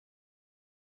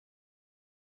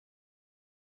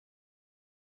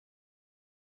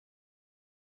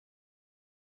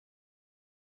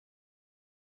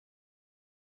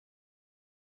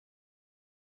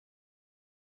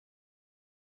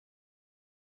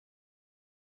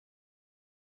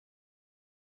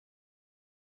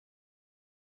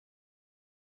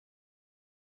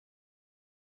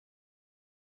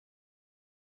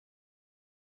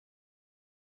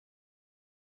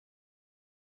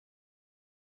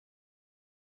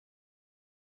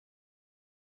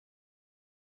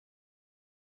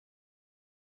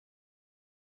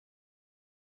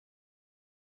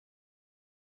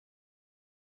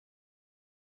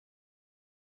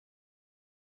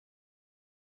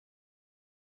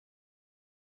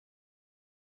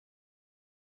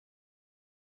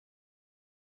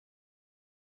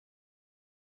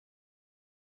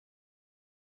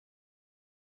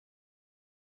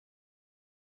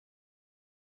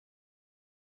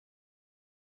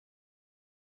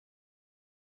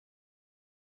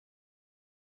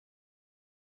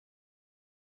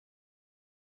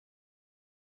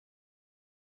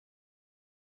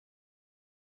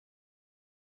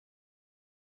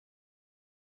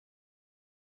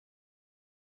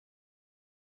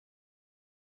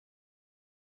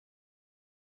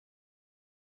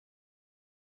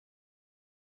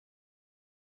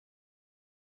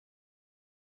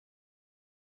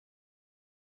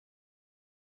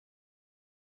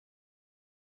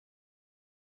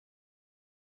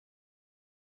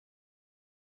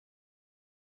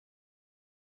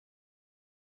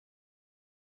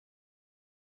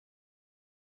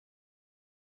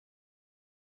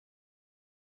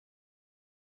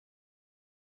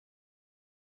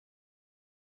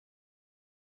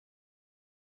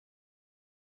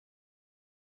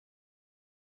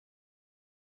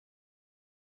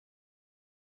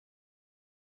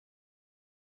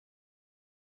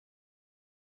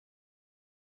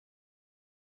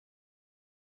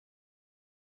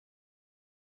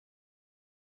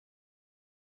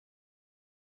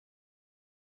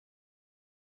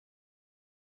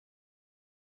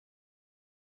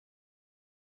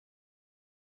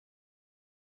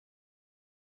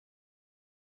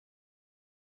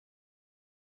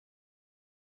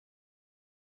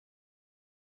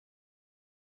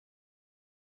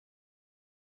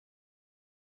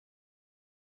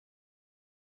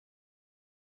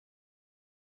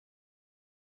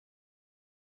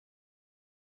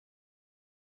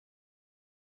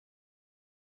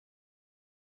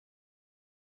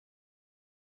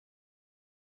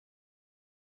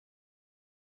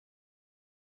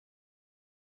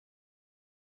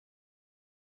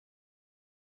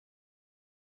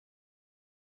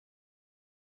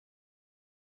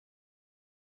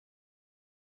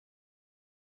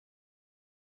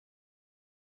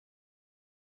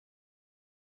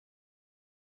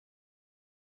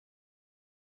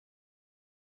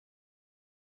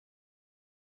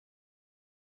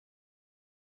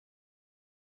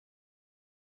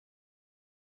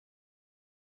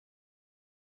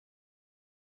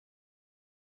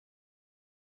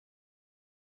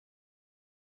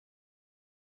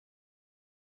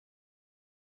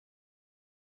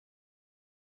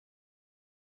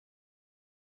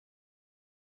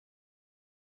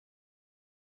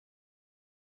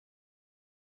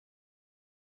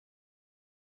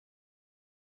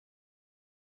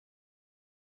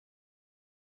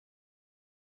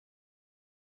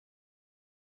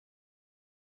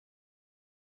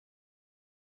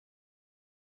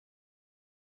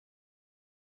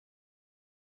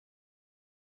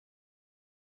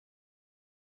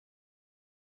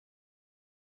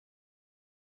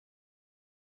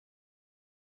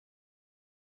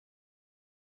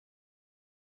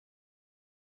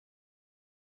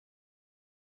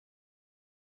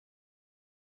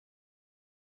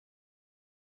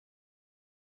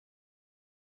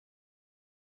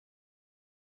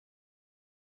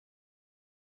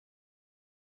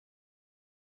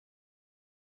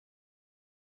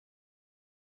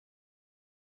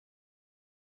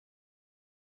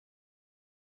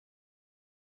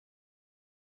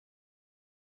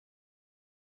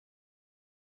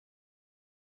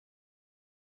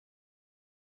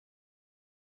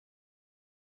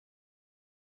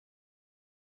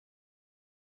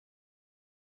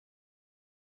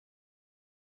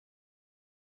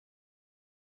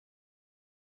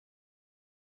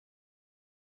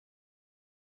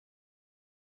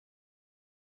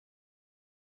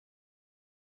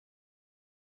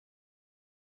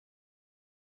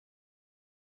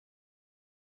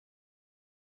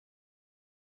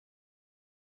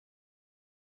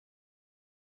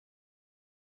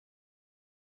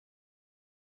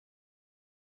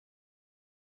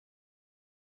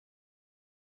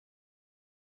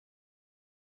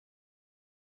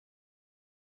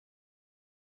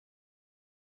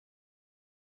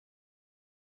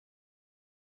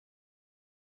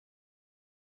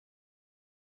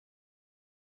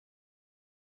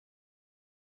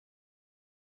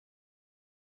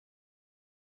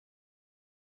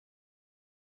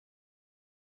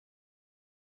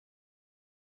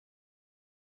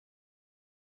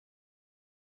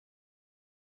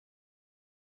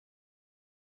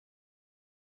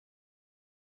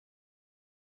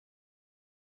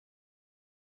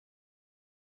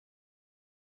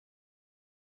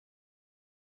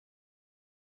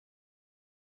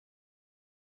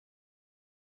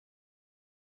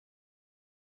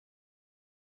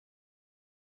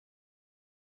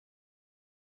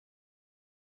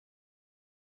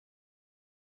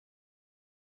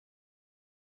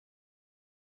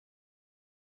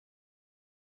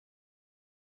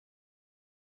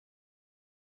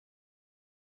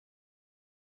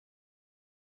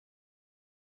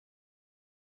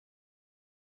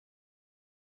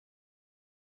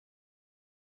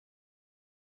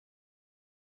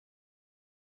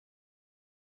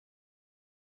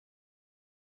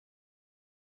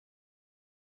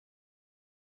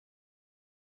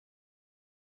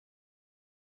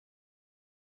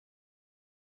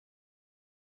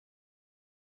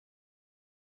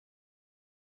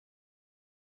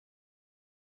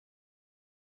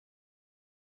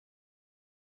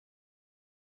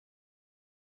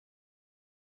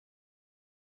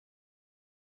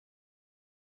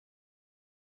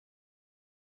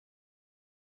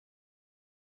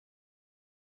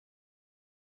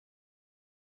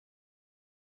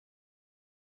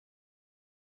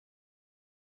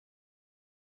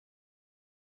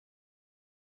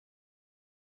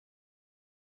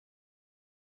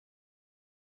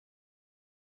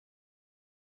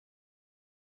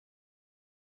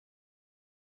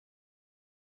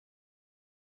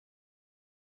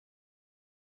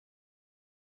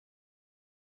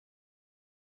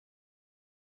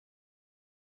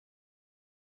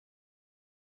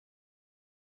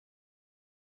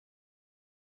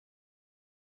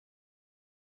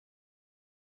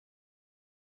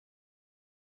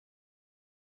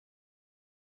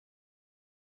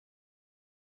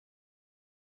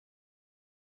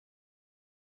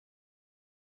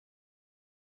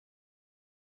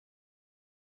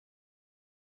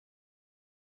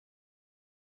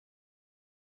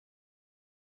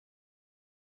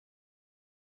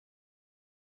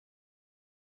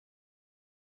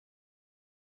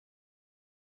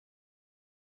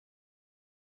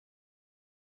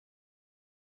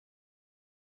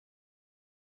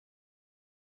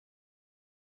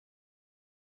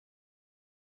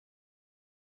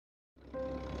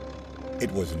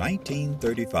It was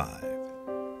 1935,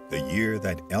 the year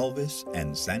that Elvis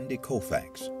and Sandy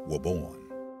Koufax were born.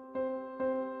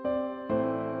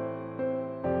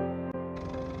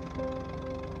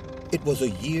 It was a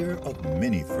year of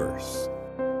many firsts,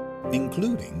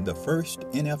 including the first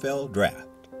NFL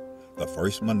draft, the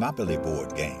first Monopoly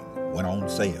board game went on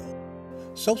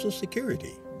sale, Social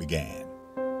Security began,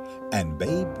 and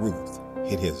Babe Ruth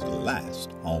hit his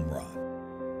last home run.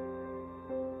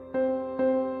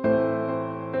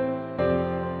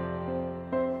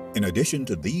 In addition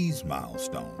to these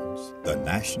milestones, the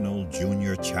National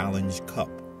Junior Challenge Cup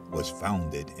was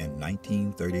founded in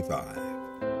 1935,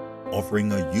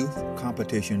 offering a youth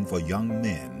competition for young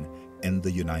men in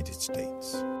the United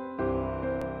States.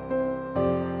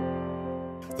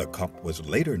 The cup was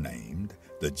later named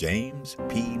the James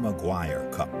P.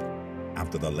 McGuire Cup,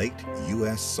 after the late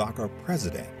U.S. soccer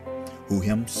president, who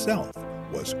himself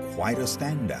was quite a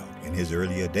standout in his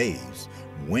earlier days,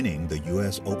 winning the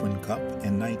U.S. Open Cup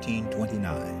in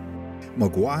 1929.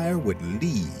 McGuire would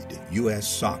lead U.S.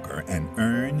 soccer and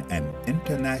earn an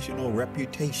international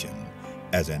reputation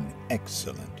as an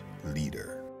excellent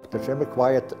leader. The Jim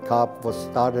McGuire Cup was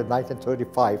started in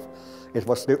 1935. It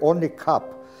was the only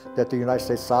cup that the United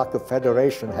States Soccer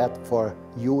Federation had for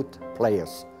youth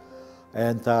players.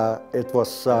 And it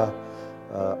was a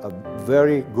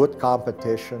very good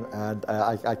competition, and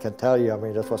I can tell you, I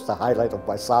mean, this was the highlight of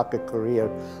my soccer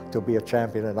career to be a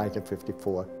champion in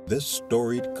 1954. This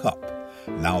storied cup,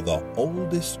 now the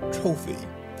oldest trophy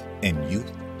in youth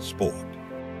sport.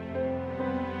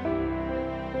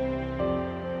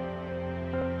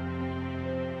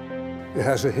 It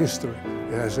has a history,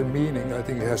 it has a meaning, I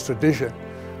think it has tradition.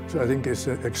 So I think it's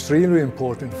extremely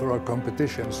important for our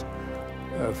competitions,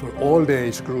 for all the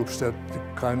age groups that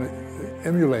kind of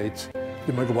emulate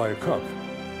the McGuire Cup.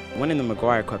 Winning the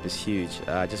McGuire Cup is huge,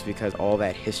 just because all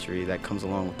that history that comes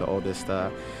along with the oldest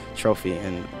trophy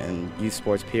in youth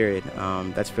sports period.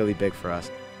 That's really big for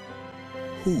us.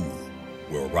 Who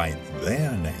will write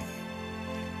their name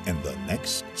in the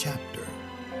next chapter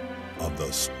of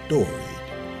the storied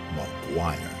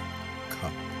McGuire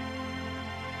Cup?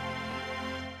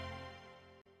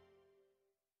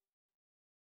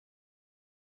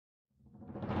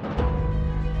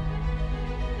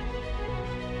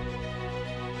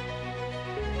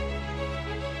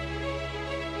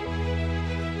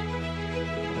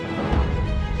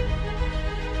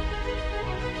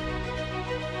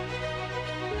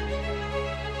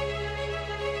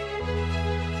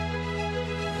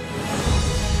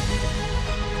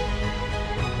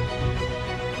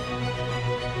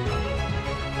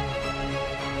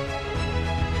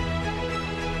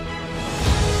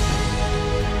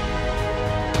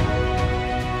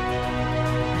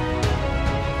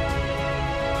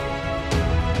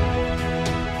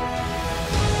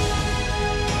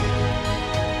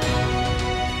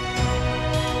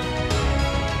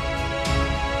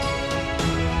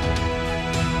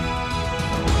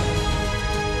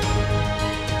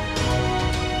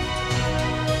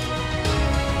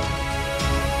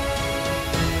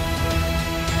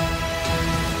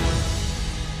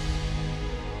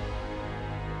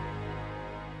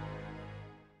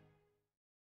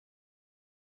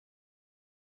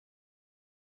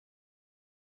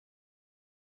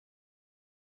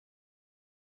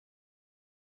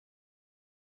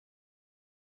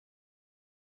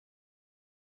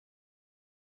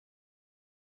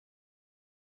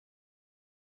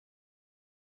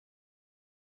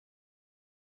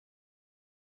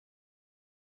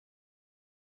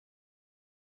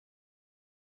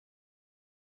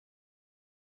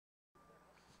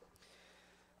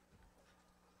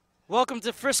 Welcome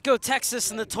to Frisco,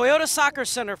 Texas, and the Toyota Soccer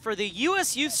Center for the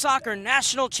U.S. Youth Soccer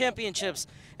National Championships,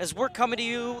 as we're coming to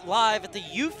you live at the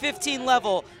U15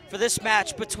 level for this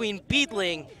match between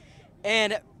Beadling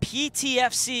and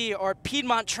PTFC, or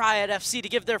Piedmont Triad FC to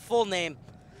give their full name.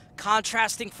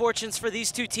 Contrasting fortunes for these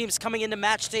two teams coming into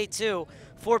match day 2.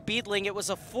 For Beadling, it was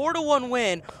a 4-1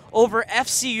 win over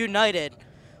FC United.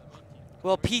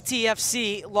 Well,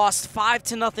 PTFC lost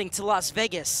 5-0 to Las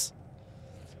Vegas.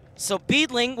 So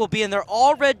Beadling will be in their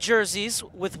all-red jerseys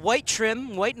with white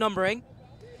trim, white numbering,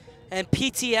 and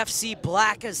PTFC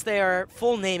black, as their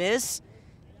full name is,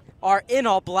 are in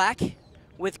all black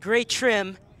with gray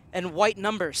trim and white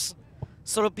numbers.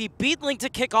 So it'll be Beadling to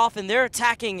kick off, and they're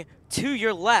attacking to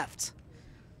your left.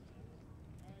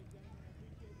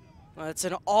 Well, it's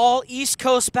an all East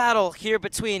Coast battle here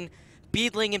between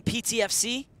Beadling and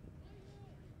PTFC.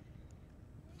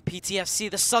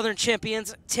 PTFC, the Southern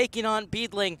champions, taking on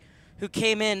Beadling, who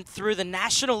came in through the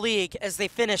National League as they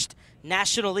finished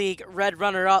National League red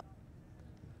runner-up.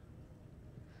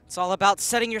 It's all about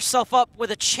setting yourself up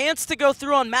with a chance to go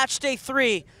through on match day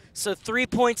 3. So 3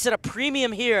 points at a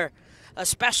premium here,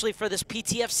 especially for this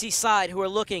PTFC side who are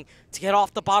looking to get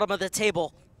off the bottom of the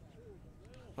table.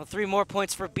 Well, 3 more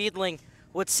points for Beadling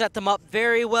would set them up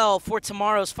very well for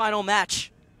tomorrow's final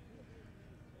match.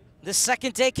 This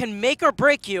second day can make or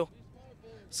break you.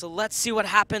 So let's see what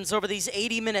happens over these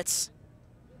 80 minutes.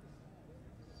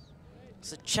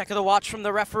 It's a check of the watch from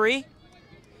the referee.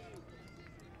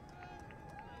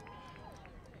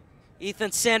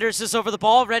 Ethan Sanders is over the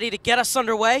ball, ready to get us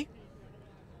underway.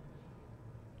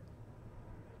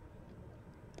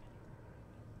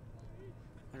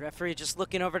 The referee just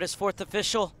looking over at his 4th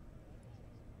official.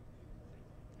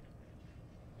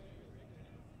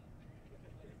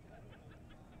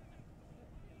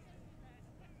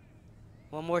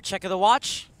 One more check of the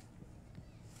watch.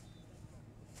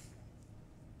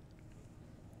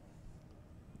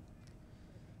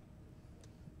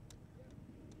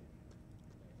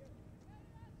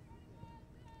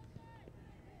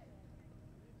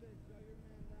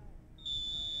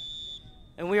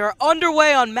 And we are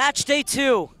underway on match day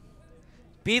 2.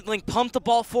 Beadling pumped the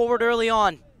ball forward early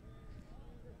on.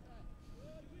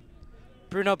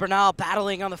 Bruno Bernal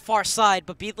battling on the far side,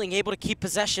 but Beadling able to keep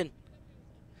possession.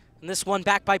 And this one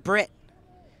back by Britt.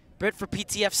 Britt for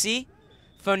PTFC.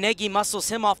 Fonegi muscles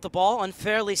him off the ball,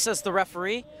 unfairly says the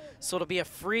referee. So it'll be a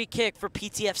free kick for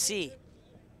PTFC.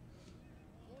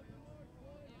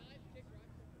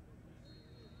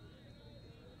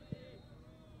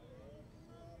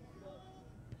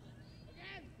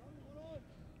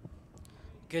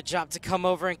 Good job to come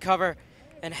over and cover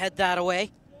and head that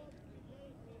away.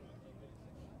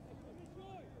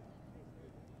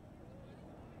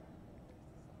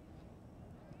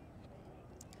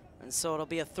 And so it'll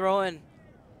be a throw-in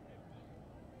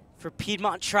for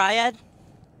Piedmont Triad.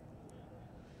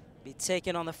 Be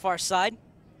taken on the far side.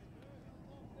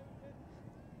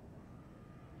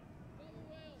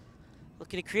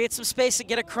 Looking to create some space and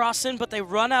get a cross in, but they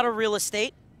run out of real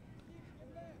estate.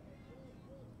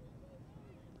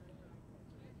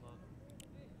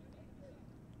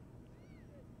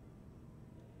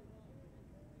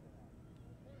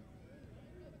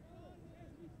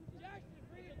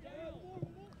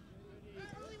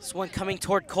 This one coming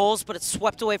toward Coles, but it's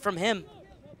swept away from him.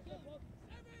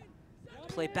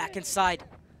 Play back inside.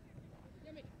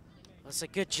 That's a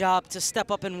good job to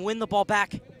step up and win the ball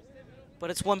back,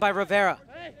 but it's won by Rivera.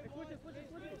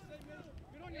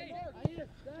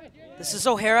 This is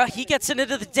O'Hara. He gets into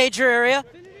the danger area.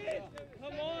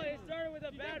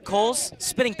 Coles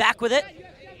spinning back with it.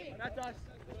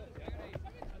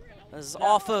 This is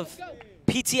off of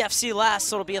PTFC last,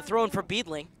 so it'll be a throw-in for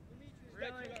Beadling.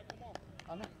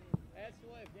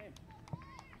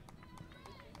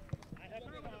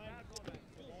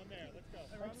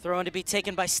 Throw-in to be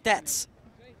taken by Stetz.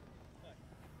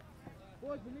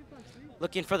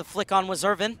 Looking for the flick on was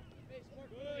Irvin.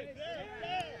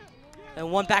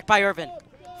 And one back by Irvin.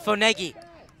 Fonegi,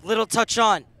 little touch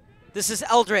on. This is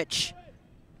Eldridge.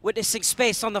 Witnessing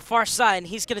space on the far side, and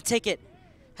he's gonna take it.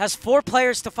 Has 4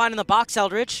 players to find in the box,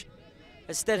 Eldridge.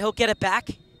 Instead, he'll get it back.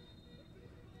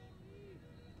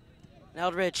 And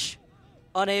Eldridge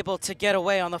unable to get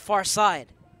away on the far side.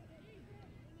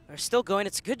 They're still going.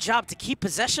 It's a good job to keep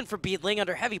possession for Beadling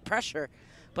under heavy pressure,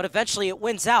 but eventually it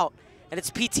wins out, and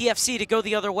it's PTFC to go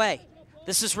the other way.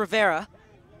 This is Rivera.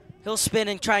 He'll spin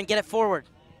and try and get it forward.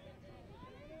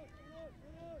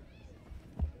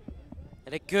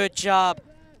 And a good job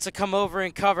to come over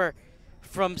and cover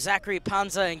from Zachary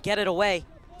Panza and get it away.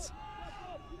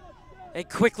 And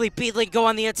quickly Beadling go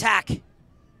on the attack.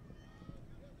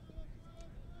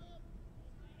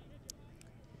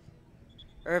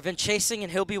 Irvin chasing,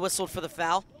 and he'll be whistled for the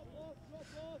foul.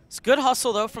 It's good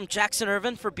hustle, though, from Jackson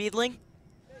Irvin for Beadling.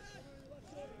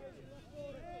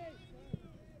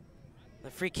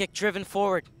 The free kick driven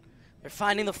forward. They're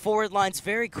finding the forward lines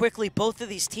very quickly, both of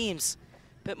these teams.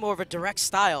 A bit more of a direct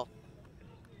style.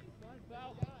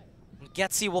 And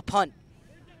Getzi will punt.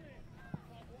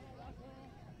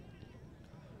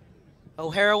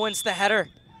 O'Hara wins the header.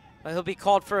 He'll be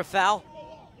called for a foul.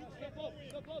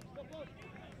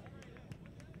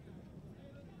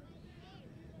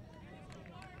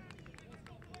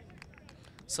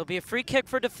 So it'll be a free kick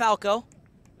for DeFalco.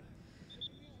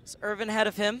 It's Irvin ahead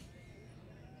of him.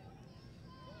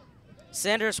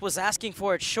 Sanders was asking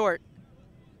for it short.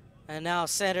 And now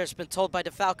Sanders has been told by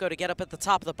DeFalco to get up at the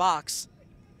top of the box.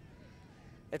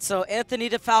 And so Anthony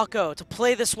DeFalco to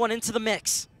play this one into the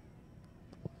mix.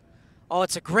 Oh,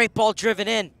 it's a great ball driven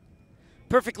in.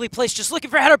 Perfectly placed, just looking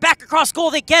for a header back across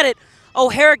goal. They get it.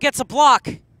 O'Hara gets a block.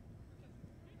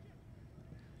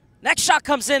 Next shot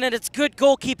comes in, and it's good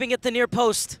goalkeeping at the near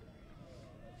post.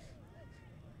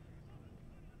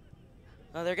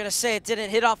 They're going to say it didn't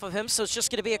hit off of him, so it's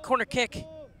just going to be a corner kick.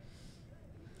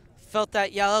 Felt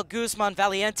that Yael Guzman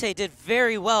Valiente did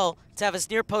very well to have his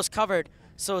near post covered,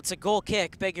 so it's a goal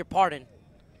kick, beg your pardon.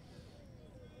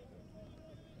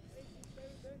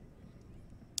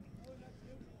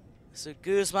 So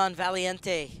Guzman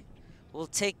Valiente will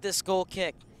take this goal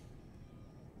kick.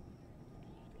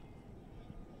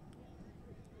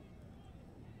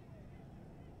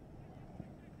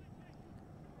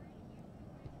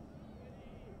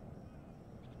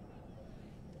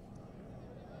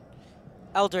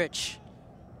 Eldridge.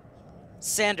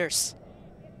 Sanders.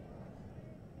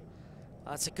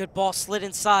 That's a good ball, slid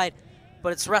inside,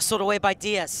 but it's wrestled away by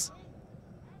Diaz.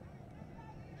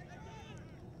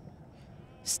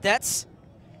 Stetz.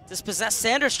 Dispossessed.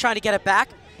 Sanders trying to get it back.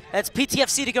 That's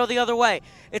PTFC to go the other way.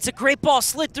 It's a great ball,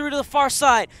 slid through to the far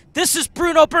side. This is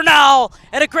Bruno Bernal,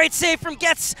 and a great save from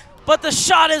Getz, but the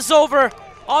shot is over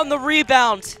on the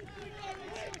rebound.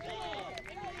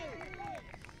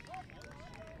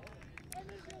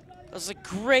 That was a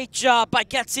great job by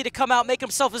Getzy to come out, make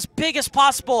himself as big as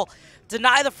possible,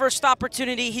 deny the first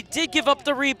opportunity. He did give up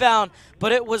the rebound,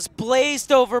 but it was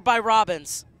blazed over by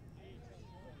Robbins.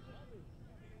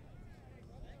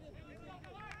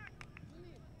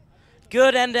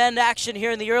 Good end-to-end action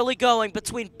here in the early going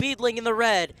between Beadling in the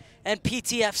red and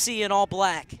PTFC in all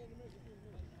black.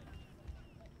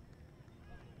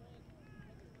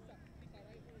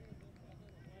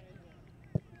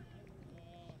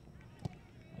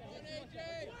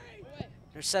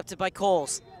 Intercepted by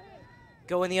Coles.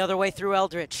 Going the other way through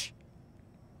Eldridge.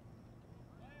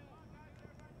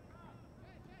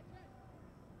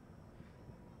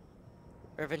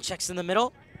 Irvin checks in the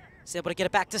middle. He's able to get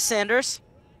it back to Sanders.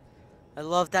 I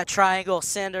love that triangle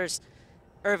Sanders,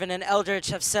 Irvin, and Eldridge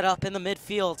have set up in the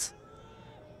midfield.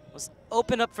 It was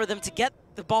open up for them to get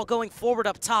the ball going forward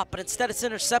up top, but instead it's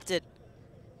intercepted.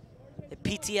 The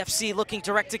PTFC looking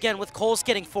direct again with Coles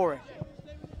getting forward.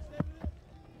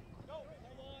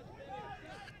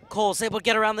 Cole's able to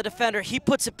get around the defender. He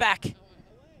puts it back. And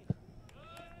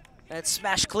it's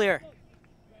smashed clear.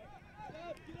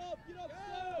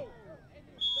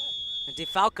 And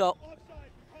DeFalco.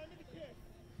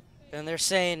 And they're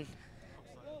saying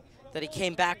that he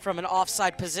came back from an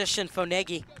offside position,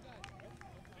 Fonegi.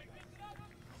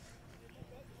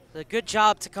 A good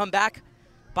job to come back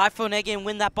by Fonegi and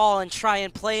win that ball and try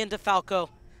and play into Falco.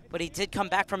 But he did come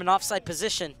back from an offside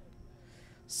position.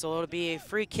 So it'll be a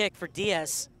free kick for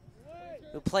Diaz,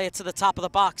 who'll play it to the top of the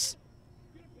box.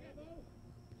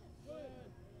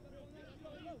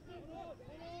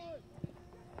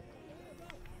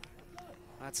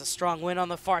 That's a strong win on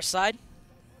the far side.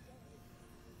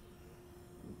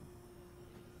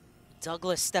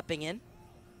 Douglas stepping in.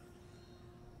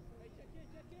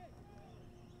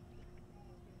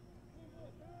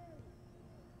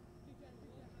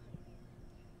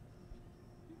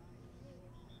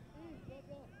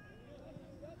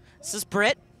 This is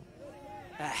Britt.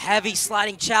 A heavy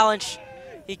sliding challenge.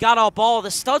 He got all ball.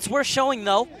 The studs were showing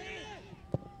though.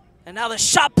 And now the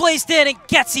shot blazed in and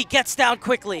Getzy gets down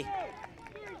quickly.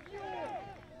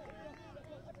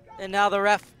 And now the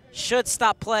ref should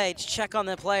stop play to check on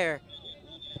the player,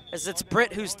 as it's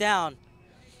Britt who's down.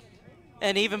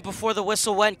 And even before the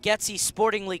whistle went, Getzy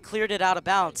sportingly cleared it out of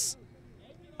bounds.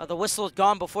 The whistle had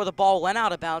gone before the ball went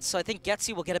out of bounds, so I think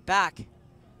Getzy will get it back. It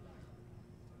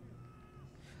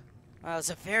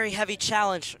was a very heavy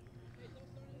challenge.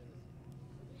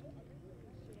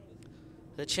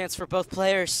 The chance for both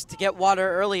players to get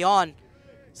water early on.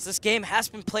 So this game has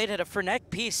been played at a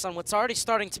frenetic pace on what's already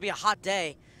starting to be a hot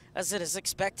day, as it is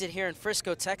expected here in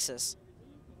Frisco, Texas.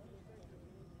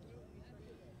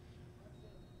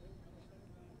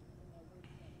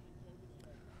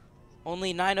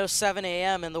 Only 9:07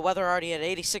 a.m. and the weather already at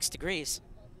 86 degrees.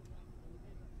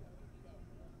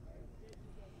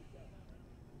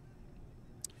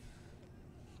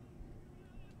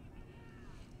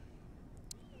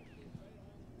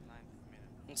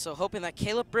 And so hoping that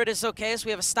Caleb Britt is okay as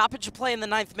we have a stoppage of play in the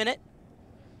 9th minute.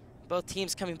 Both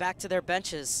teams coming back to their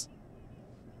benches.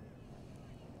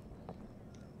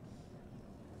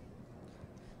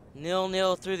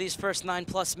 Nil-nil through these first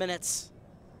 9+ minutes.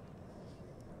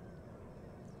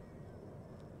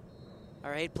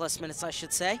 Or 8+ minutes, I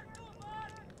should say.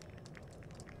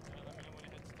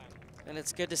 And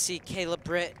it's good to see Caleb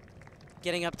Britt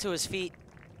getting up to his feet.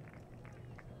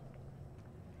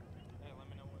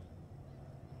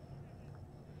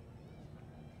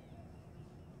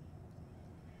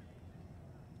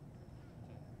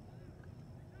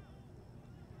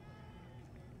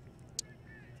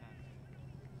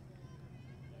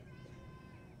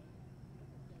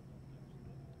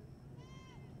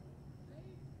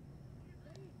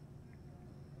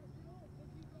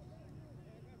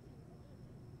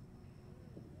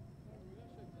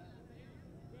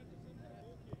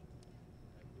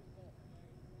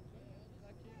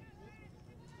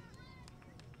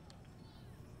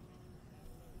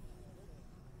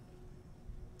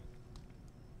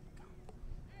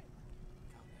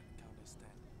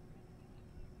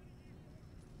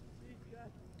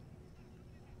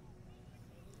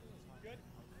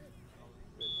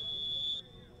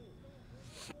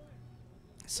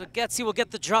 So Getzi will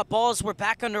get the drop balls. We're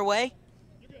back underway.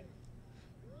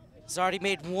 He's already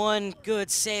made one good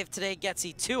save today.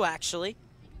 Getzi, two actually.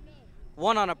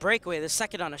 One on a breakaway, the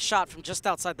second on a shot from just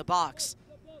outside the box.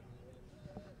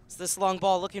 It's this long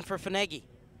ball looking for Finegi.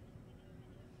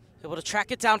 Able to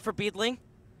track it down for Beadling.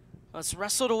 It's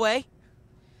wrestled away,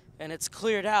 and it's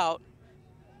cleared out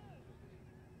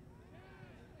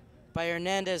by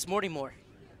Hernandez Mortimer.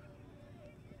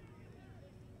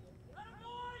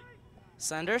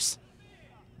 Sanders.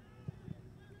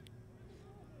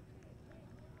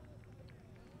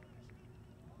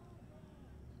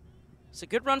 It's a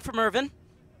good run from Irvin.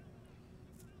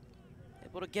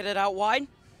 Able to get it out wide.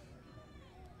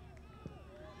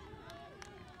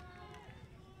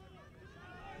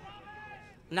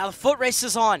 Now the foot race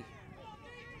is on.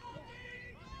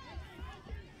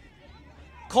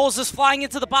 Coles is flying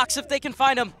into the box if they can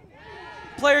find him.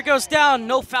 Player goes down,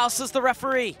 no foul, says the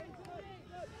referee.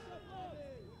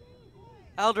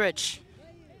 Eldridge.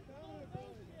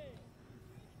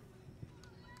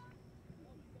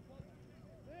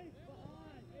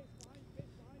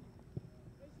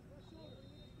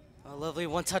 A lovely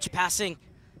one-touch passing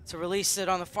to release it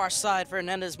on the far side for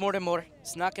Hernandez Mortimer.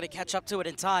 He's not going to catch up to it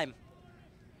in time.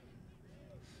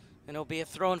 And it'll be a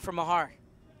throw-in for Mahar.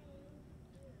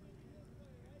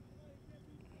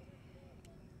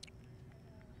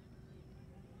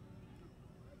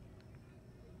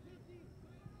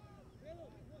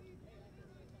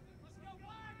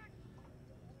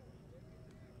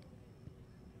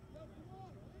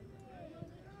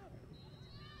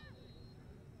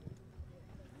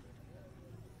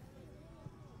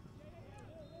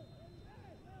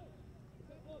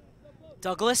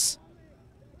 Douglas.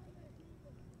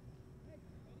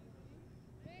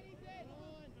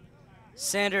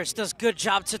 Sanders does good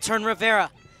job to turn Rivera.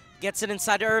 Gets it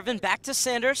inside to Irvin, back to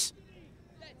Sanders.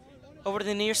 Over to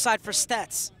the near side for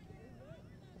Stetz.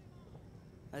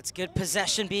 That's good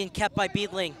possession being kept by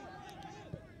Beadling.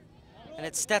 And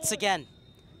it's Stetz again.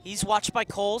 He's watched by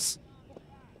Coles.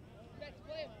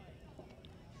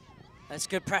 That's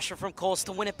good pressure from Coles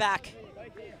to win it back.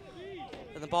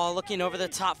 And the ball looking over the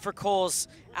top for Coles,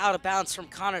 out of bounds from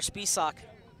Connor Spisak.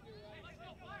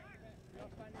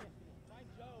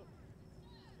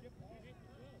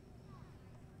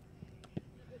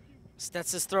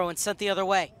 Stetz is throwing, sent the other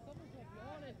way.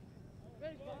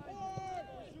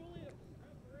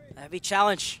 A heavy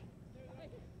challenge.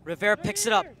 Rivera picks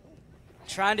it up,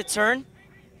 trying to turn,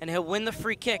 and he'll win the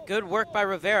free kick. Good work by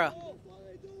Rivera.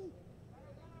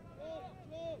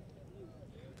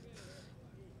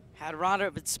 Had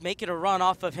Roberts making a run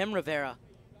off of him, Rivera.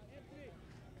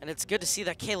 And it's good to see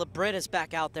that Caleb Britt is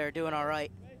back out there doing all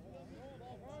right.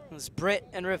 It's Britt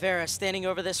and Rivera standing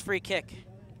over this free kick.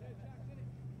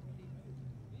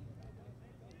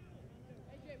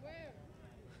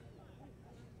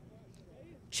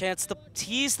 Chance to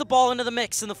tease the ball into the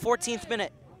mix in the 14th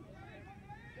minute.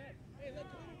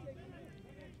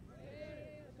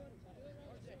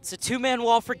 It's a two-man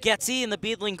wall for Getzi in the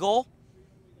Beadling goal.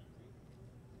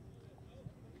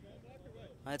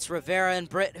 It's Rivera and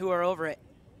Britt who are over it.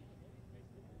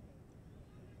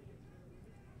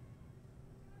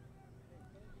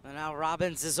 And now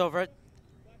Robbins is over it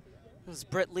as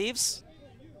Britt leaves.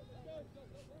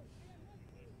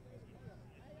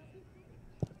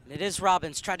 And it is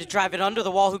Robbins, tried to drive it under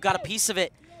the wall, who got a piece of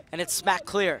it, and it's smack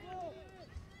clear.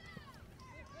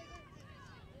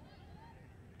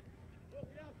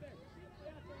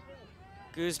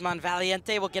 Guzman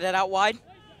Valiente will get it out wide.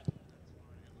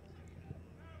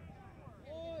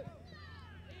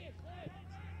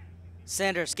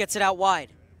 Sanders gets it out wide.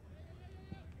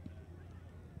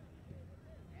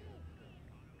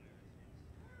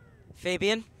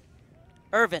 Fabian.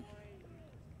 Irvin.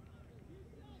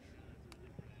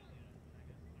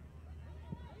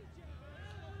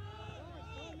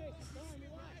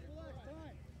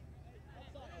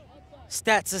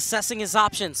 Stetz assessing his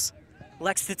options.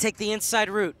 Elects to take the inside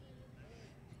route.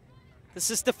 This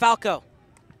is DeFalco.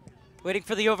 Waiting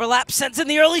for the overlap, sends in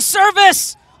the early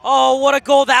service! Oh, what a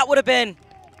goal that would have been.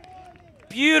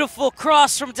 Beautiful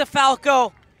cross from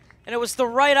DeFalco. And it was the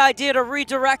right idea to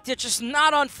redirect it, just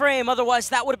not on frame. Otherwise,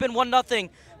 that would have been 1-0.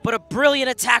 But a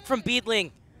brilliant attack from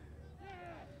Beadling.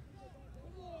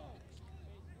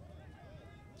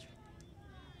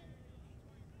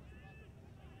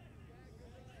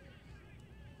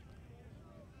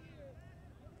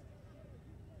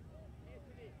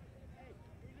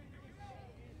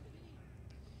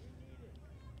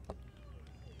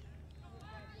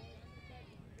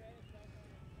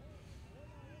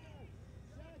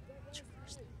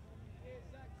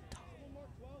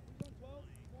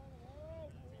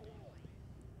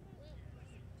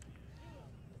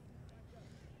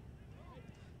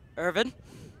 Irvin.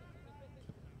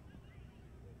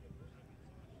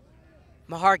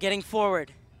 Mahar getting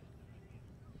forward.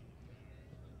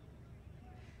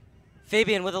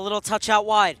 Fabian with a little touch out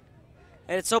wide.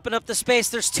 And it's opened up the space.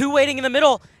 There's two waiting in the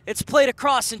middle. It's played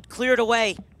across and cleared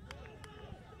away.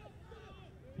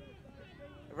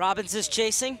 Robbins is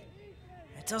chasing.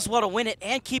 It does well to win it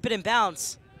and keep it in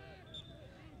bounds.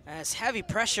 As heavy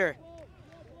pressure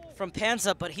from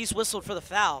Panza, but he's whistled for the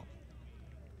foul.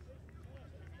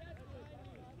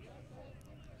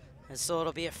 And so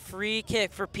it'll be a free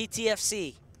kick for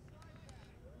PTFC.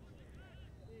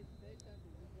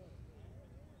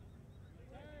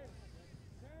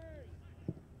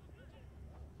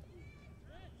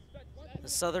 The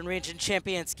Southern Region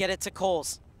champions get it to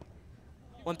Coles.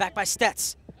 Went back by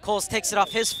Stetz. Coles takes it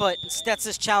off his foot, and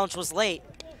Stetz's challenge was late.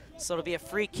 So it'll be a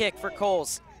free kick for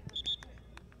Coles.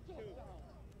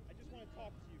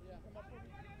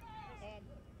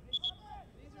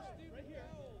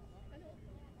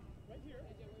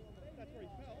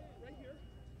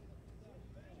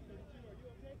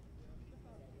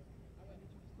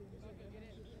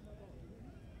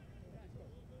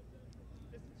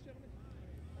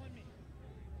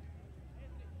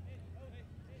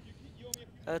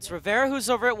 It's Rivera who's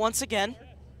over it once again.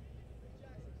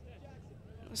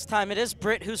 This time it is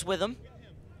Britt who's with him.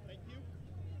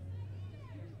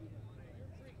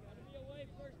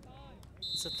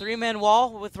 It's a three-man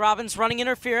wall with Robbins running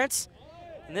interference.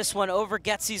 And this one over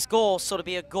Getsy's goal, so it'll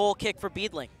be a goal kick for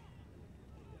Beadling.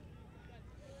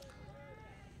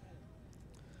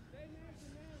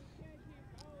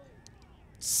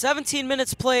 "17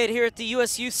 minutes played here at the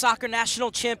U.S. Youth Soccer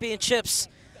National Championships.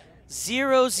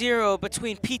 0-0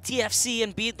 between PTFC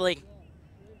and Beadling.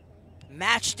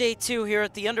 Match day 2 here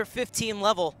at the under 15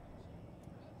 level.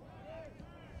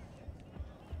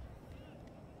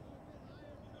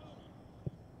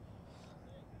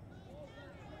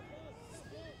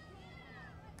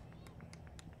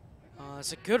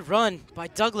 It's a good run by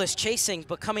Douglas chasing,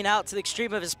 but coming out to the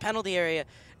extreme of his penalty area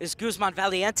is Guzman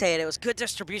Valiente, and it was good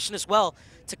distribution as well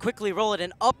to quickly roll it,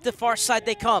 and up the far side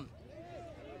they come.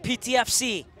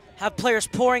 PTFC have players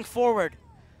pouring forward.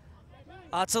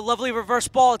 It's a lovely reverse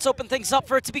ball. It's opened things up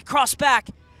for it to be crossed back,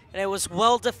 and it was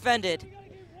well defended,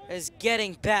 as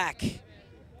getting back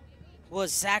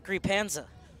was Zachary Panza.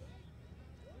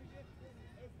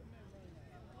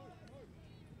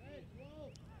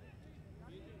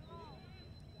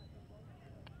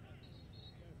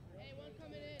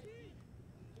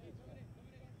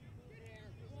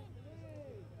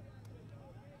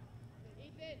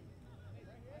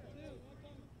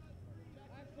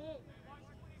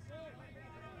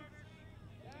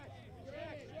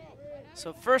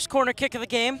 So first corner kick of the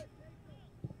game,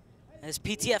 as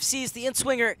PTFC is the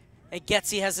in-swinger, and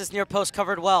Getsy has his near post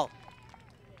covered well.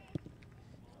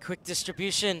 Quick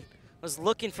distribution, was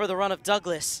looking for the run of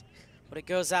Douglas, but it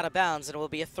goes out of bounds, and it will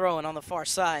be a throw-in on the far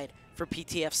side for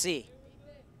PTFC.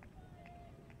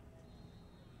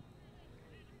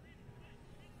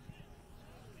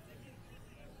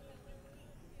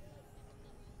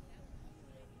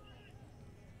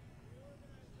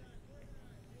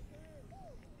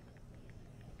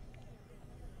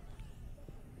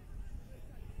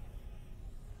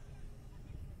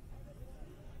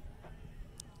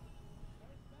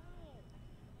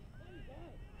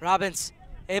 Robbins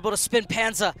able to spin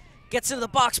Panza, gets into the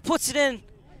box, puts it in,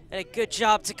 and a good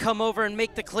job to come over and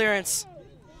make the clearance.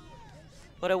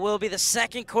 But it will be the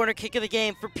second corner kick of the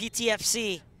game for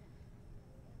PTFC.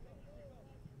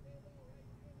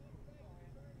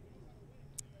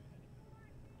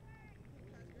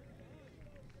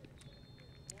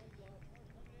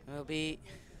 It'll be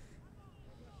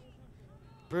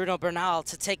Bruno Bernal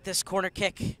to take this corner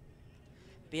kick.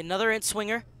 Be another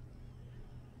in-swinger.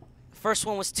 First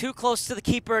one was too close to the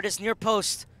keeper at his near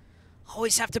post.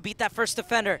 Always have to beat that first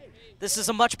defender. This is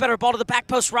a much better ball to the back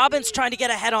post. Robbins trying to get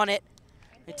ahead on it.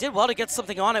 It did well to get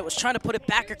something on it. Was trying to put it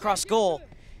back across goal.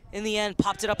 In the end,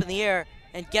 popped it up in the air,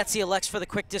 and Getsy elects for the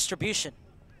quick distribution.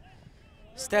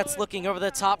 Stetz looking over the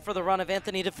top for the run of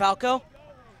Anthony DeFalco,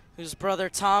 whose brother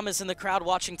Tom is in the crowd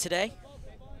watching today.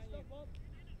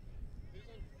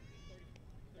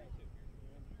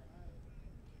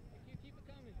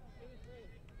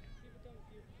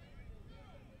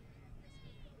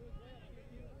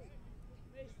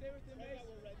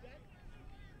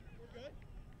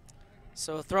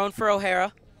 So thrown for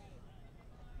O'Hara.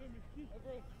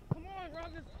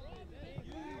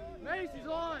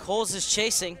 Coles is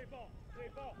chasing.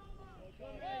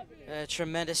 A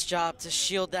tremendous job to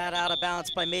shield that out of bounds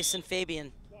by Mason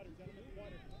Fabian.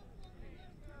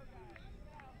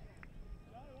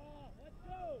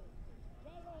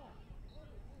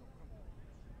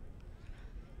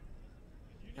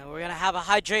 have a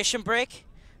hydration break,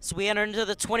 so we enter into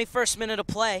the 21st minute of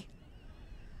play.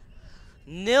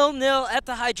 0-0 at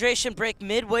the hydration break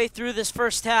midway through this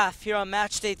first half here on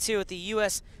match day 2 at the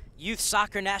U.S. Youth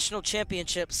Soccer National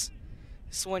Championships.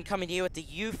 This one coming to you at the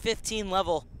U15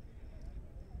 level.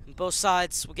 And both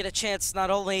sides will get a chance not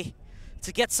only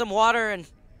to get some water and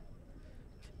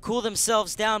cool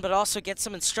themselves down, but also get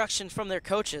some instruction from their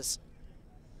coaches.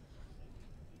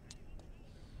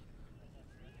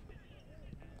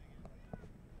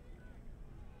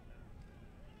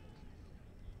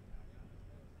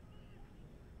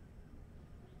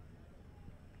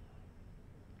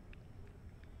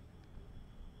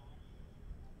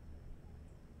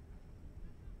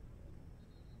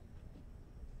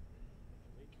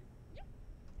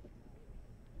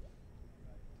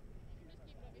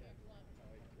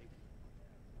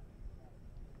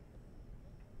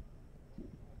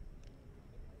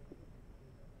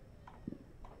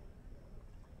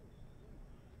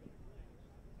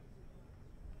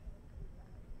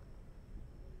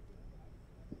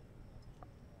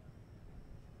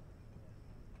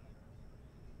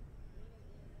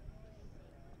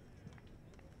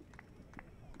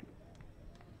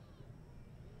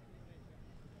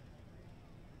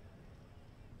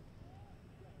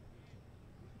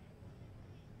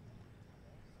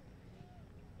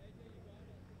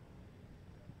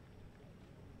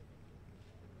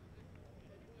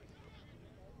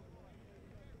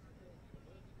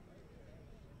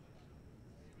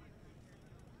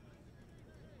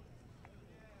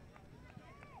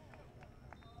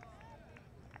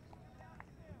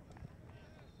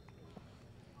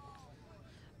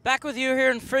 Back with you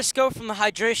here in Frisco from the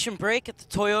hydration break at the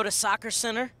Toyota Soccer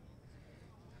Center.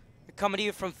 We're coming to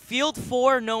you from Field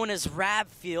 4, known as Rab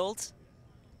Field.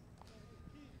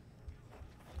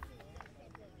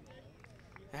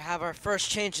 We have our first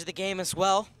change of the game as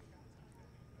well.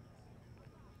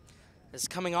 As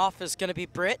coming off is going to be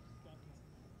Britt.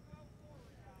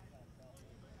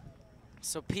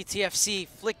 So PTFC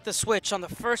flicked the switch on the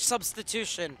first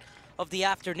substitution of the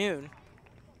afternoon.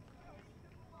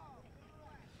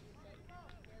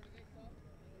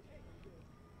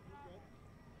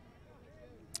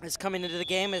 Is coming into the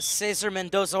game is Cesar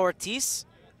Mendoza Ortiz.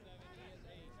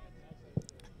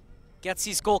 Gets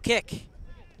his goal kick.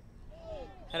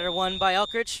 Header won by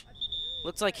Elkridge.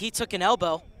 Looks like he took an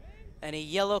elbow, and a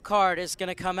yellow card is going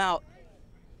to come out.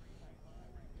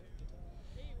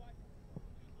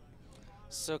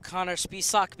 So Connor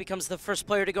Spisak becomes the first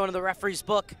player to go into the referee's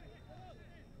book.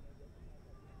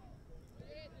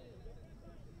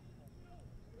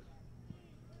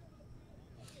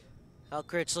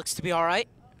 Elkridge looks to be all right.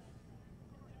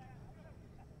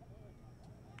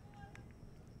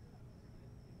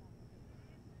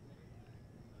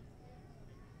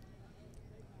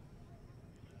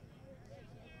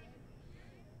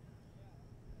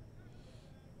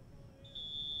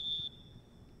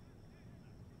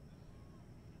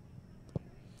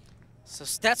 So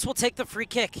Stetz will take the free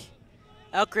kick.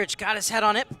 Elkridge got his head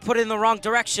on it, put it in the wrong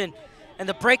direction, and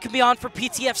the break can be on for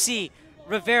PTFC.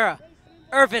 Rivera,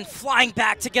 Irvin flying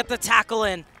back to get the tackle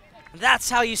in. That's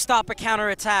how you stop a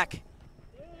counterattack.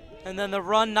 And then the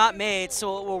run not made,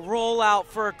 so it will roll out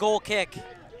for a goal kick.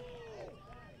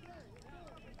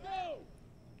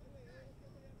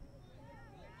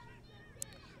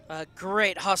 A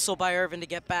great hustle by Irvin to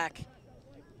get back.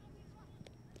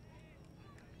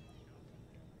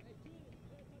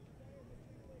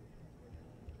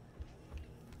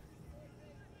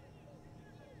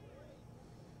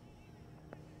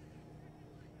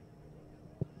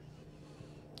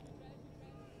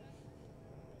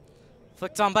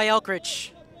 Flicked on by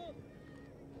Elkridge.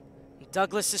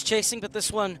 Douglas is chasing, but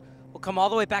this one will come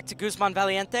all the way back to Guzman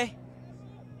Valiente.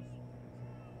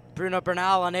 Bruno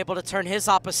Bernal unable to turn his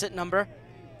opposite number.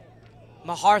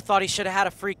 Mahar thought he should have had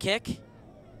a free kick.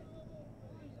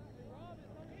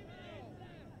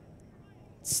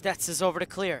 Stetz is over to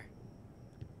clear.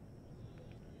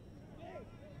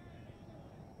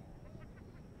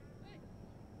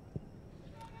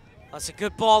 That's a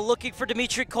good ball looking for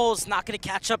Dimitri Coles, not going to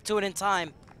catch up to it in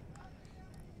time.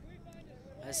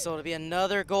 And so it'll be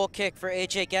another goal kick for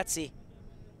AJ Getzi.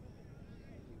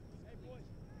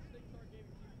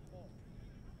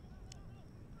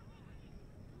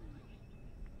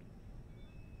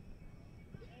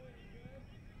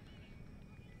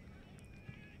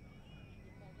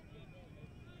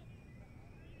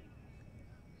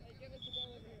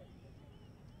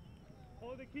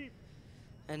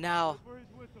 And now,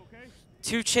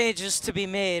 2 changes to be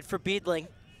made for Beadling.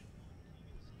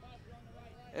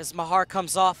 As Mahar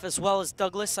comes off, as well as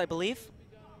Douglas, I believe.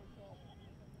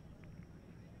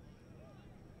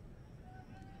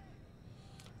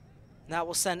 That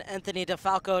will send Anthony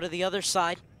DeFalco to the other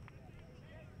side.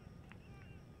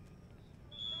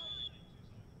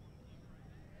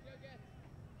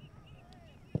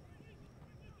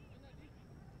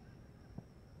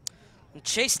 And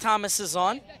Chase Thomas is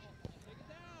on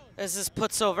as this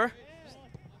puts over.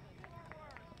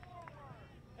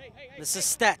 This is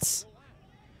Stets.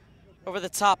 Over the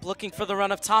top, looking for the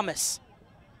run of Thomas.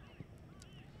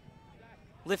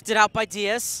 Lifted out by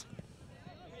Diaz.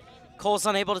 Cole's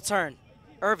unable to turn.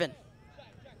 Irvin.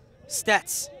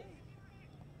 Stets.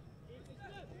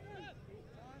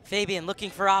 Fabian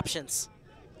looking for options.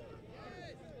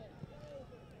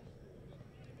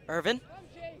 Irvin.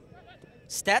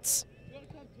 Stets.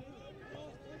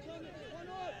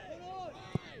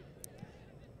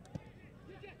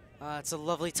 It's a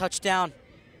lovely touchdown.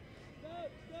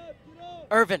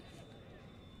 Irvin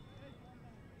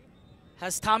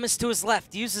has Thomas to his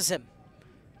left, uses him.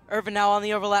 Irvin now on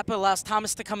the overlap, but allows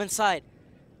Thomas to come inside.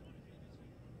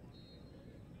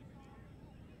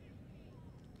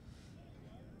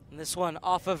 And this one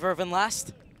off of Irvin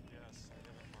last.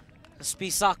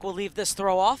 Spisak will leave this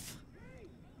throw off.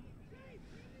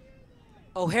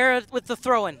 O'Hara with the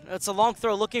throw-in. It's a long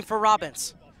throw looking for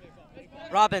Robbins.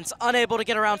 Robbins unable to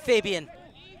get around Fabian.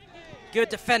 Good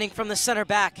defending from the center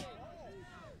back.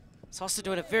 He's also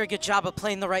doing a very good job of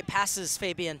playing the right passes,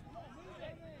 Fabian.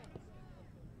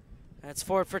 That's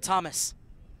forward for Thomas.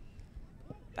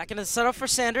 Back into the setup for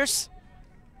Sanders.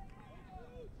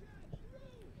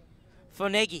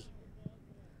 Fonegi.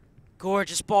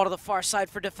 Gorgeous ball to the far side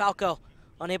for DeFalco.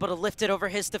 Unable to lift it over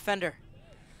his defender.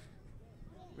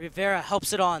 Rivera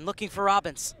helps it on, looking for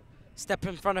Robbins. Step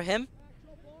in front of him.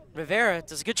 Rivera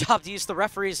does a good job to use the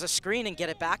referee as a screen and get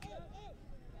it back.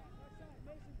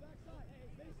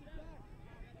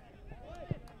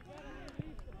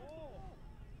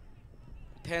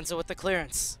 Panza with the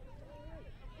clearance.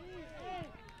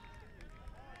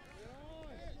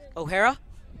 O'Hara.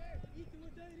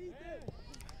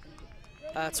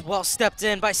 That's well stepped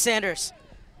in by Sanders.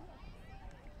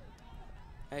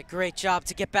 A great job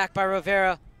to get back by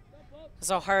Rivera, as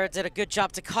O'Hara did a good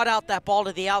job to cut out that ball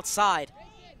to the outside.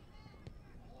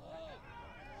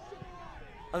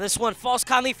 On this one, falls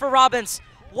Conley for Robbins.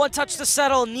 One touch to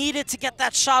settle, needed to get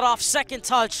that shot off, second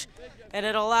touch, and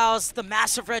it allows the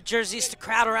massive red jerseys to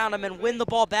crowd around him and win the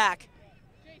ball back.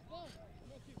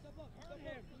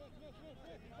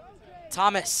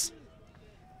 Thomas,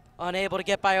 unable to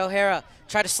get by O'Hara.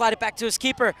 Try to slide it back to his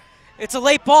keeper. It's a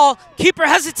late ball. Keeper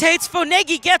hesitates.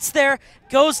 Fonegi gets there.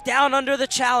 Goes down under the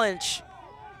challenge.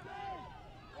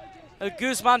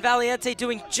 Guzman Valiente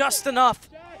doing just enough.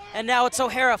 And now it's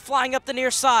O'Hara flying up the near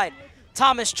side.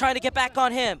 Thomas trying to get back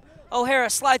on him. O'Hara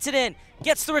slides it in.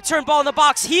 Gets the return ball in the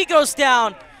box. He goes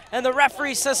down. And the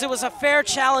referee says it was a fair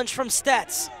challenge from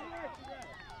Stets.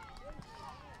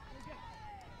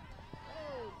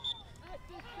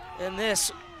 And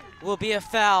this will be a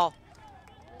foul.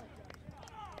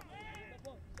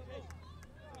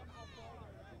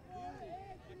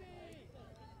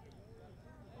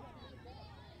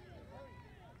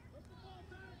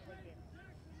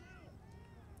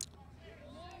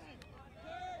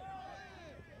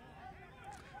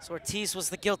 So Ortiz was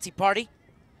the guilty party.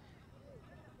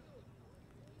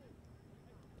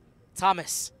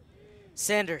 Thomas,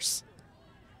 Sanders,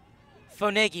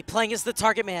 Fonegi playing as the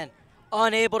target man.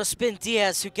 Unable to spin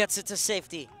Diaz, who gets it to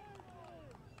safety.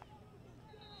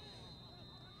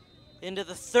 Into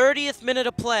the 30th minute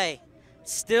of play.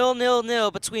 Still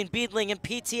 0-0 between Beadling and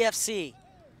PTFC.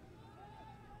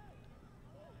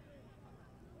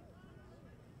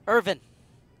 Irvin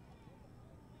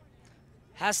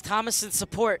has Thomas in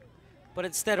support, but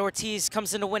instead Ortiz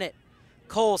comes in to win it.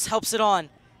 Coles helps it on,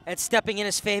 and stepping in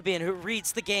is Fabian, who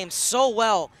reads the game so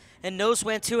well and knows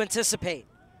when to anticipate.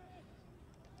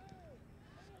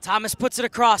 Thomas puts it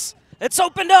across. It's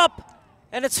opened up,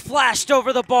 and it's flashed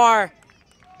over the bar.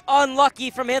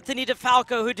 Unlucky from Anthony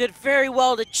DeFalco, who did very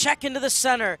well to check into the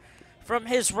center from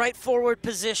his right forward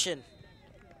position.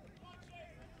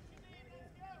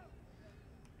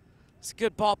 It's a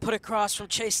good ball put across from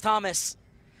Chase Thomas.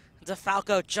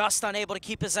 DeFalco just unable to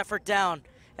keep his effort down,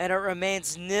 and it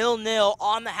remains 0-0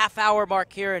 on the half-hour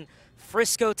mark here in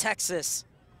Frisco, Texas.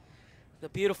 The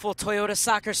beautiful Toyota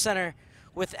Soccer Center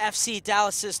with FC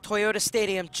Dallas's Toyota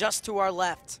Stadium just to our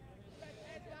left.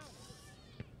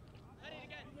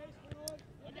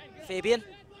 Fabian.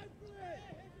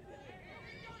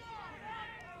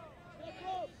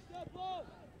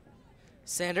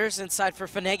 Sanders inside for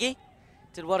Fonegi.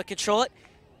 Did well to control it.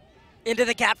 Into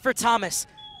the gap for Thomas.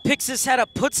 Picks his head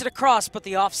up, puts it across, but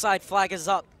the offside flag is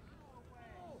up.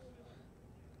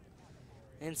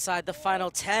 Inside the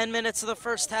final 10 minutes of the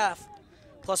first half.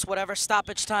 plus whatever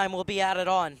stoppage time will be added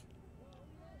on.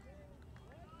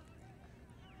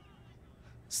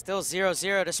 Still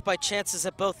 0-0 despite chances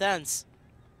at both ends.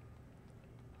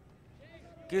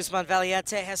 Guzman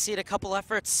Valiente has seen a couple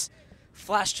efforts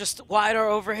flash just wider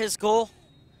over his goal.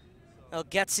 El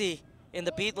Getzi in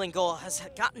the Beadling goal has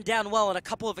gotten down well on a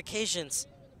couple of occasions.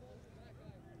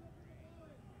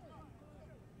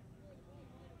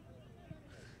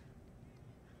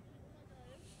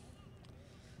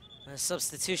 A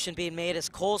substitution being made as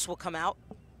Coles will come out.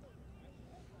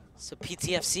 So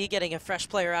PTFC getting a fresh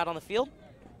player out on the field.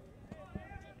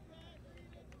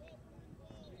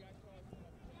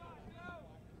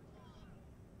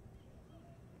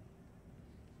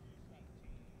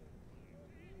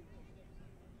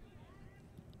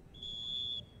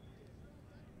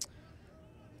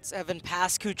 It's Evan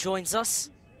Pask who joins us.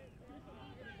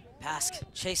 Pask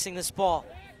chasing this ball,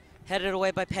 headed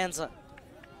away by Panza.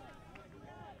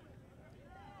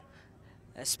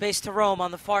 A space to roam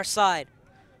on the far side.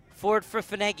 Forward for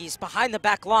Fineggi's behind the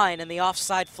back line, and the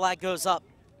offside flag goes up.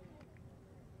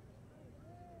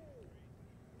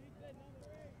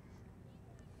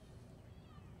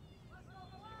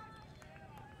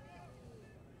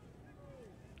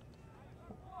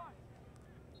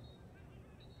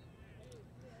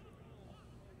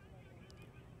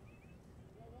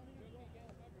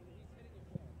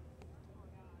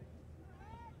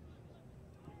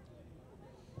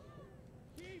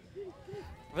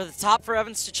 Over the top for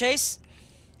Evans to chase.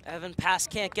 Evan Pass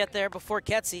can't get there before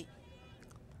Getzi.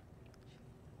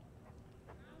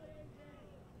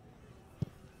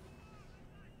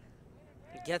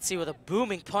 Getzi with a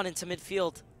booming punt into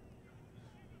midfield.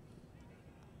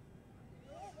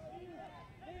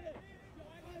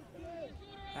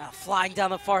 Flying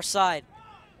down the far side.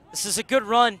 This is a good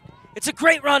run. It's a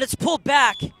great run. It's pulled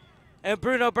back. And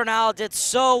Bruno Bernal did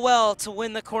so well to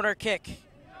win the corner kick.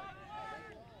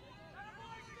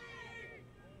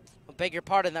 Beg your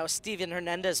pardon, that was Steven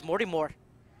Hernandez-Mortimore.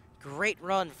 Great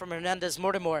run from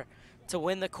Hernandez-Mortimore to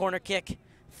win the corner kick.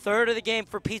 Third of the game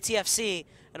for PTFC,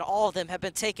 and all of them have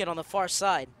been taken on the far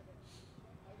side.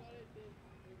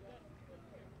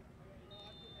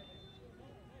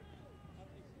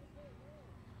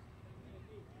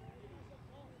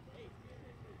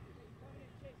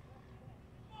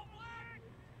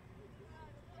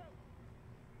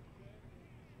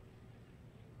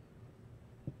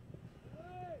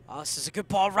 Oh, this is a good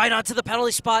ball right onto the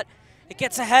penalty spot. It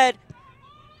gets ahead.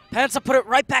 Panza put it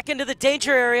right back into the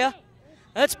danger area.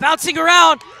 And it's bouncing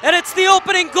around, and it's the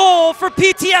opening goal for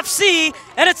PTFC,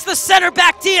 and it's the center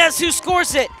back Diaz who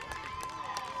scores it.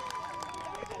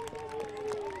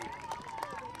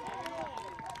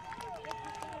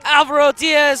 Alvaro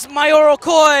Diaz, Mayor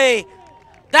Okoye.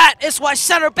 That is why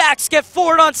center backs get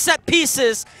forward on set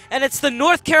pieces, and it's the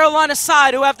North Carolina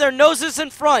side who have their noses in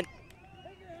front.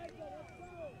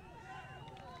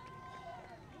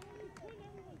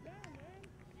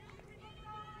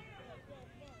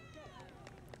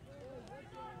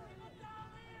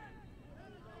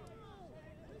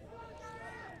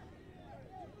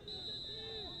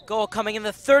 Goal coming in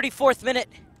the 34th minute.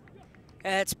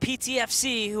 And it's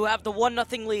PTFC who have the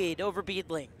 1-0 lead over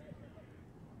Beadling.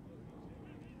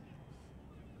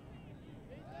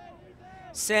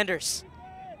 Sanders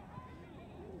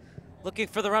looking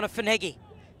for the run of Fineggi.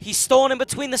 He's stolen in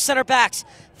between the center backs.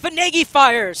 Fineggi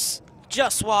fires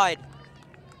just wide.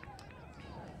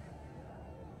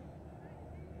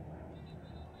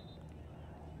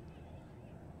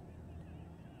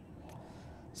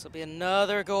 This will be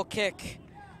another goal kick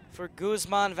for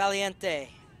Guzman Valiente.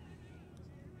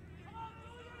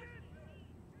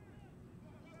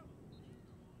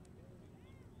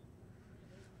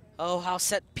 Oh, how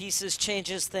set pieces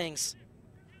changes things.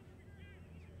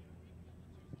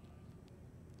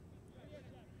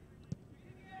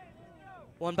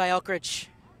 Won by Elkridge.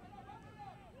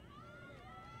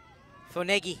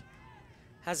 Fonegi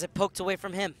has it poked away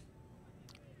from him.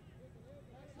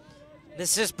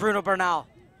 This is Bruno Bernal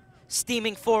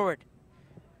steaming forward.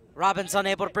 Robbins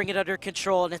unable to bring it under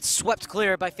control, and it's swept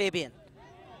clear by Fabian.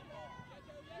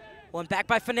 One back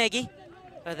by Fineggi,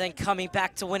 and then coming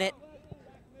back to win it.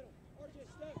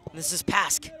 This is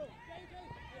Pask.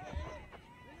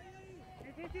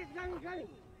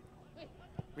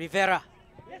 Rivera.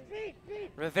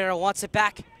 Rivera wants it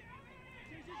back.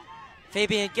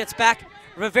 Fabian gets back.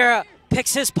 Rivera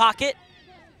picks his pocket.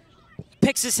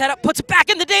 Picks his head up, puts it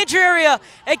back in the danger area,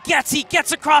 and he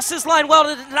gets across his line well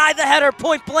to deny the header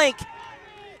point blank.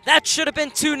 That should have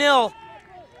been 2-0.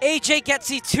 AJ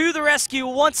Getzi to the rescue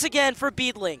once again for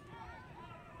Beadling.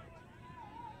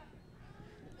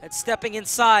 And stepping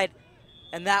inside,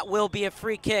 and that will be a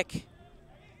free kick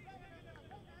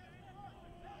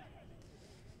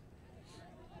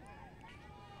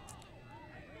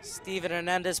Steven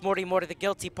Hernandez, Morty the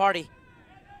guilty party.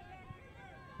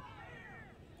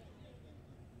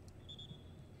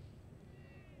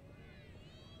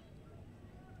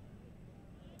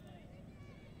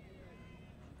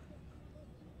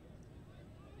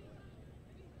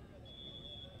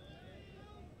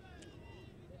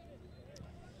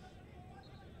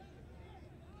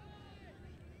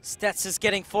 Stets is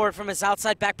getting forward from his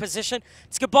outside back position.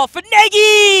 It's a good ball for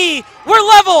Nagy! We're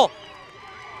level!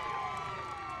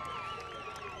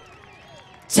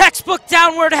 Textbook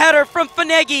downward header from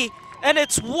Finegi, and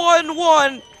it's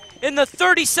 1-1 in the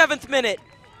 37th minute.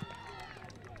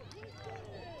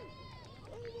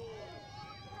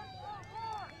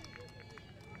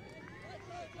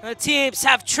 The teams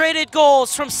have traded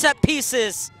goals from set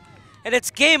pieces, and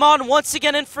it's game on once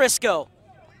again in Frisco.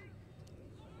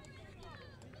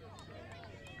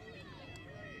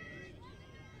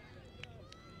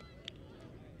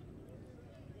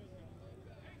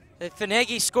 If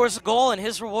Finegi scores a goal, and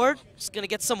his reward is going to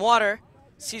get some water.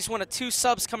 Sees one of 2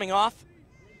 subs coming off.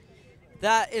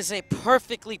 That is a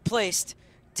perfectly placed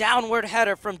downward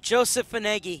header from Joseph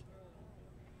Finegi.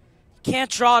 Can't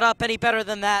draw it up any better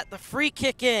than that. The free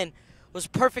kick in was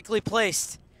perfectly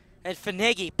placed, and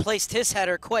Finegi placed his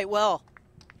header quite well.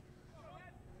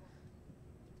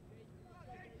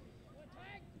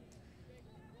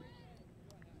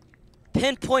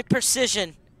 Pinpoint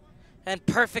precision and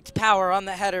perfect power on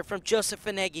the header from Joseph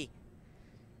Finegi.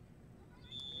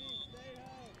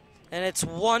 And it's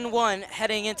 1-1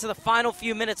 heading into the final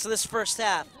few minutes of this first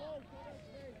half.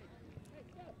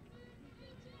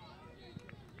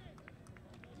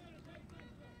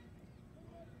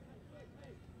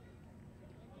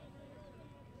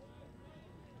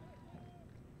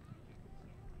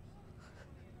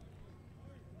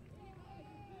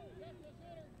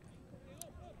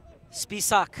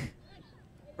 Spisak.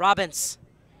 Robbins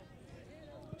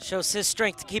shows his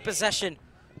strength to keep possession.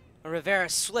 Rivera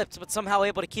slipped, but somehow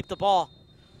able to keep the ball.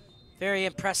 Very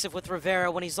impressive with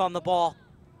Rivera when he's on the ball.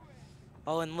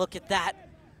 Oh, and look at that.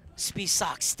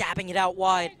 Spisak stabbing it out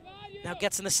wide. Now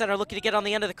gets in the center, looking to get on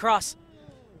the end of the cross.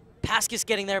 Paskus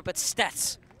getting there, but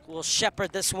Stets will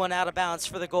shepherd this one out of bounds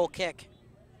for the goal kick.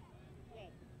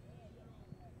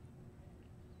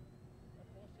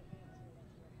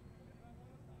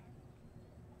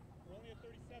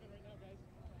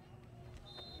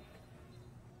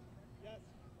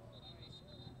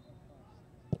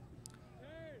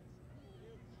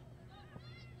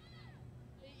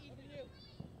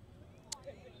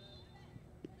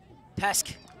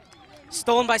 Pesk,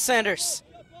 stolen by Sanders.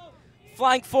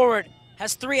 Flying forward,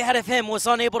 has 3 ahead of him, was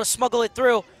unable to smuggle it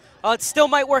through. It still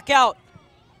might work out.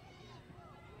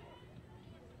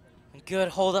 Good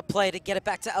hold-up play to get it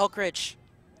back to Elkridge.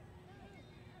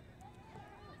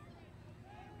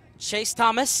 Chase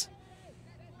Thomas.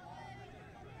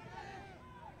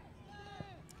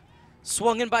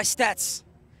 Swung in by Stets.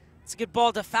 It's a good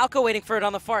ball to Falco, waiting for it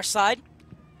on the far side.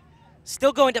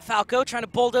 Still going to Falco, trying to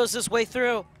bulldoze his way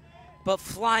through. But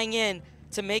flying in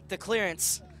to make the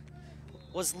clearance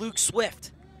was Luke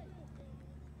Swift.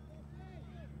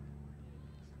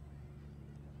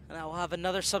 And now we'll have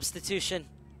another substitution.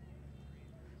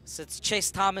 So it's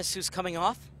Chase Thomas who's coming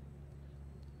off.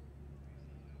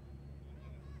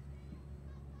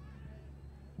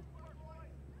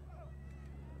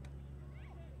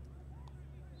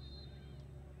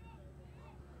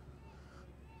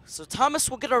 So Thomas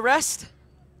will get a rest,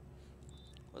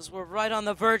 as we're right on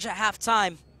the verge at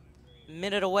halftime. A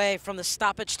minute away from the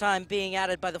stoppage time being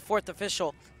added by the 4th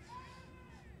official,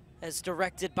 as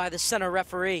directed by the center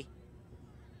referee.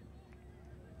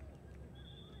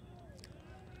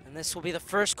 And this will be the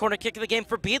first corner kick of the game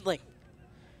for Beadling.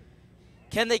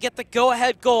 Can they get the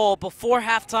go-ahead goal before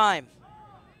halftime?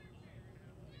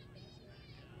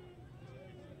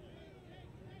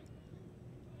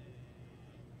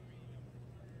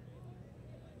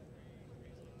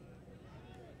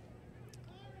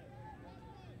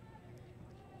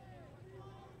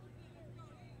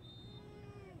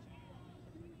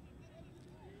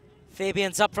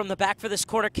 Fabian's up from the back for this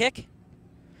corner kick.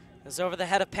 It's over the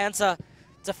head of Panza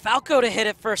to Falco to hit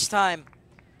it first time.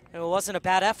 And it wasn't a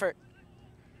bad effort.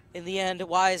 In the end,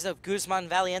 wise of Guzman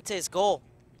Valiente's goal.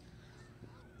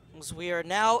 As we are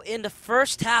now into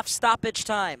first half stoppage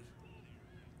time.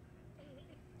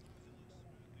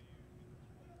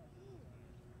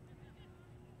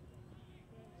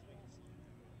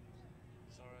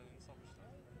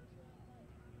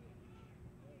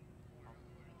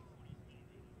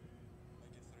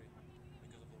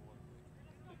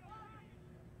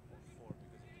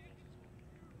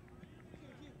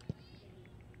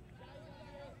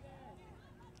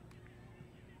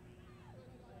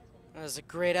 That was a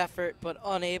great effort, but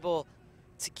unable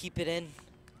to keep it in.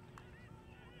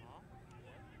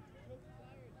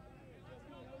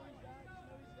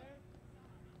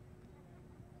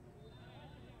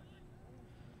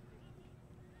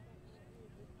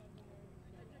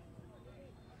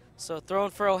 So thrown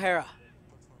for O'Hara.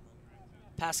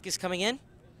 Paskis coming in.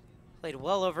 Played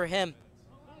well over him.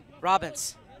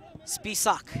 Robbins.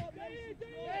 Spisak.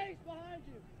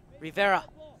 Rivera.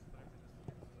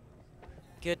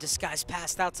 Good disguise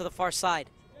passed out to the far side.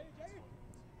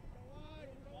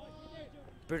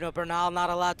 Bruno Bernal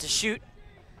not allowed to shoot.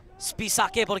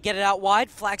 Spisak able to get it out wide.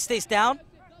 Flag stays down.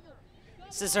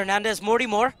 This is Hernandez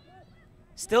Mortimore.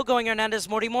 Still going Hernandez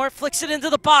Mortimore. Flicks it into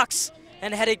the box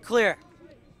and headed clear.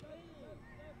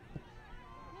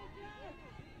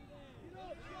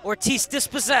 Ortiz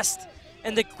dispossessed,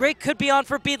 and the break could be on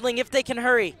for Beadling if they can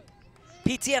hurry.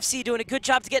 PTFC doing a good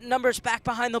job to get numbers back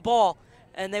behind the ball,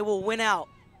 and they will win out.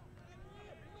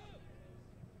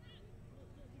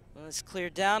 When it's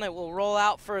cleared down, it will roll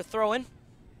out for a throw-in.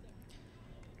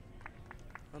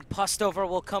 And Pustover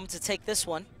will come to take this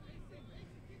one.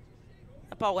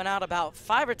 That ball went out about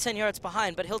 5 or 10 yards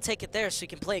behind, but he'll take it there so he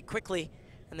can play it quickly,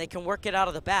 and they can work it out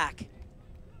of the back.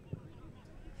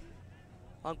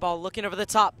 Long ball looking over the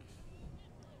top.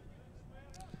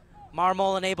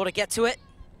 Marmol unable to get to it.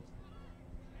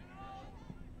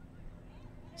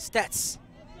 Stetz.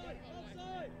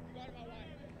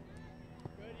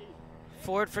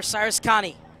 Forward for Cyrus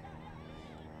Kani.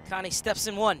 Kani steps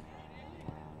in one.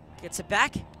 Gets it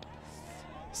back.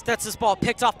 Stetz's ball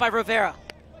picked off by Rivera.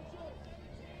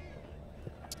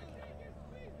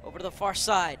 Over to the far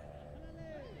side.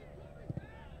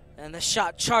 And the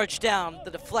shot charged down,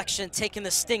 the deflection taking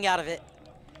the sting out of it.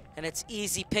 And it's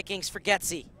easy pickings for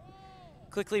Getzi.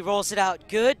 Quickly rolls it out.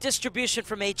 Good distribution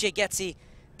from A.J. Getzi.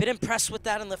 Been impressed with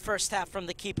that in the first half from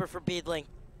the keeper for Beadling.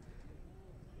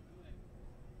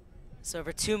 So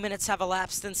over 2 minutes have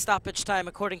elapsed in stoppage time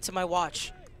according to my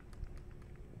watch.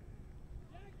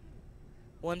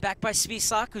 One back by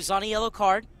Spisak, who's on a yellow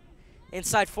card.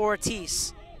 Inside for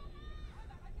Ortiz.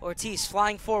 Ortiz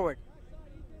flying forward.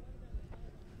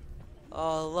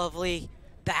 Oh, lovely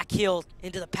back heel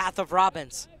into the path of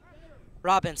Robbins.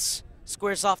 Robbins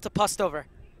squares off to Pustover.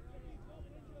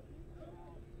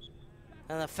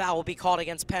 And the foul will be called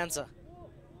against Panza.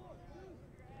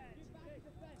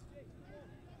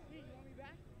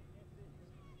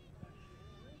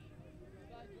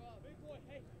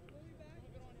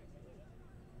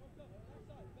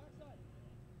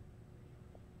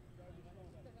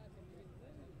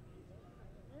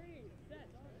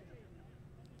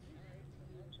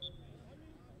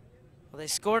 Well, they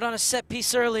scored on a set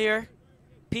piece earlier.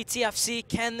 PTFC,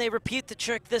 can they repeat the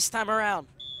trick this time around?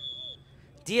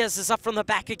 Diaz is up from the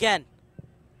back again.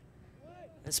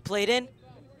 It's played in,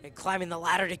 and climbing the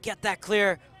ladder to get that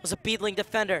clear was a Beadling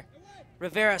defender.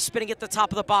 Rivera spinning at the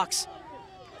top of the box.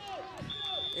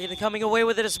 Even coming away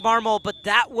with it is Marmol, but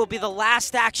that will be the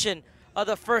last action of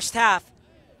the first half.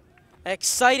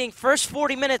 Exciting first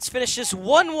 40 minutes, finishes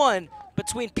 1-1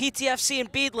 between PTFC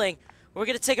and Beadling. We're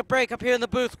going to take a break up here in the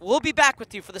booth. We'll be back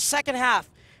with you for the second half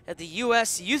at the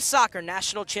U.S. Youth Soccer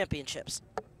National Championships.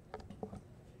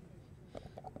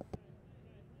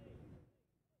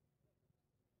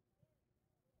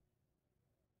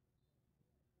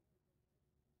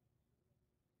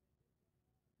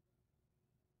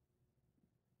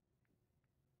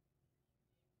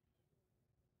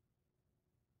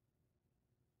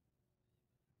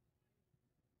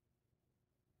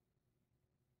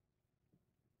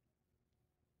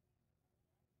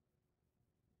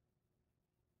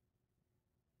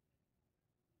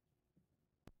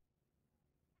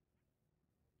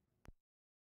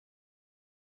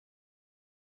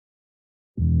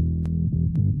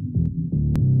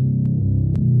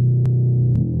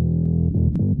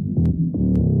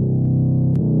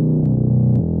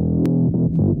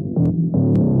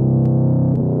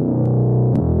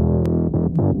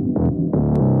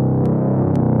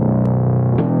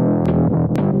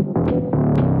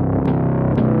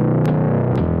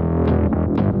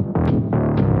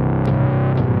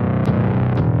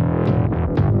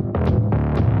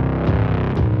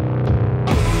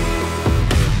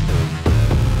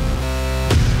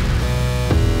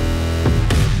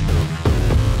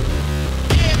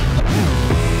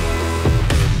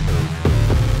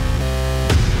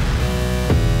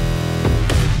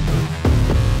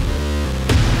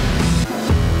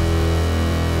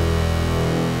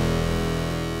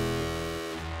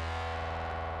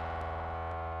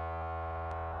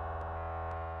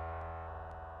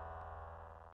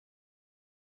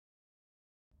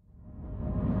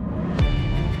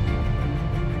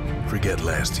 Forget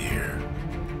last year.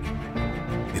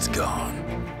 It's gone.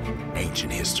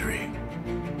 Ancient history.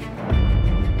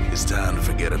 It's time to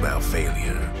forget about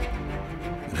failure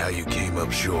and how you came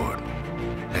up short,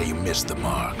 how you missed the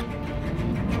mark.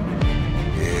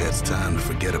 Yeah, it's time to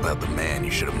forget about the man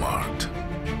you should have marked,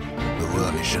 the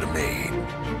run you should have made.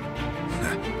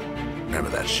 Remember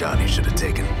that shot you should have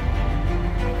taken?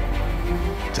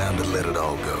 Time to let it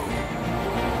all go.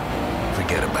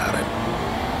 Forget about it.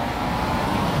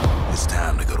 It's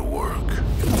time to go to work.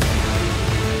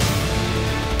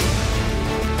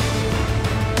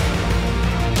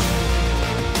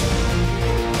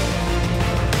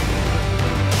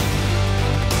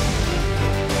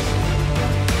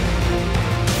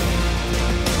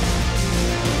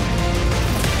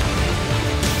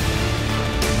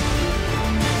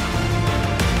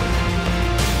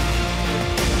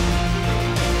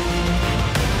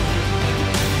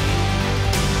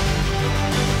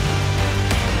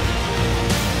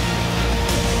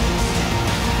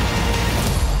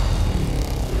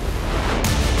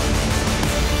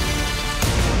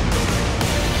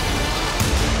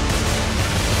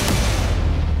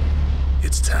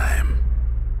 It's time.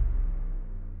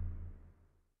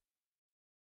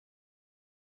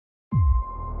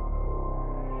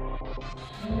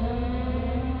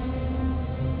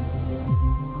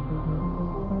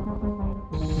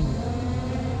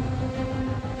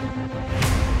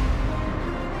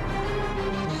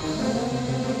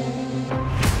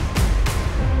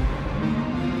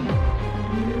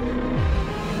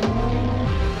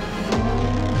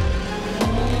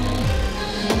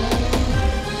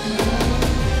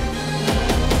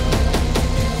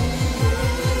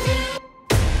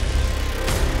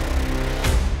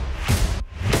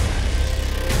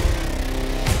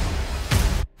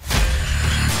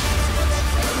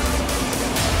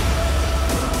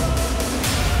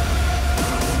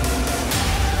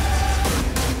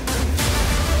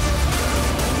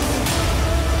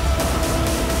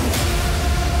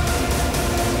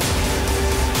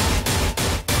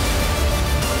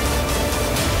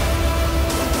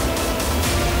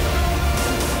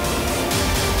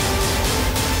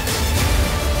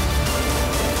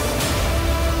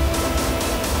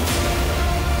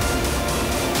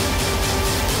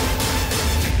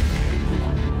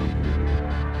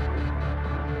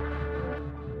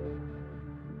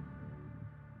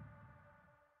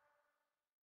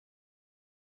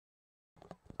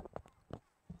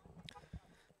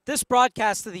 This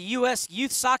broadcast of the U.S.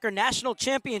 Youth Soccer National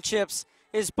Championships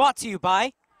is brought to you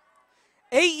by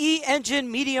AE Engine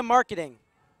Media Marketing,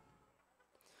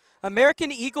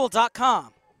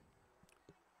 AmericanEagle.com,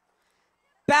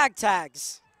 Bag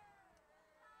Tags,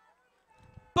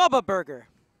 Bubba Burger,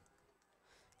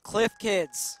 Cliff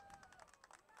Kids,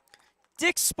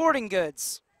 Dick's Sporting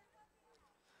Goods,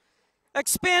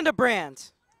 Expanda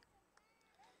Brand,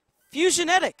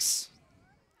 Fusionetics,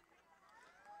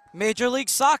 Major League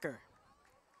Soccer,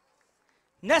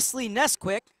 Nestle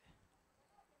Nesquik,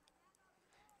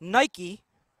 Nike,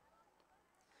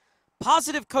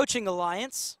 Positive Coaching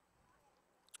Alliance,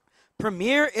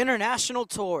 Premier International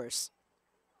Tours,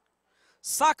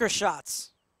 Soccer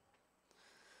Shots,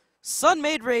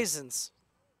 Sun-Made Raisins,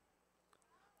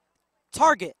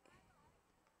 Target,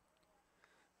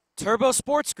 Turbo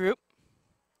Sports Group,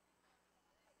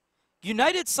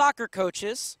 United Soccer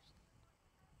Coaches,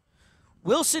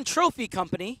 Wilson Trophy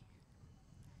Company,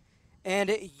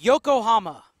 and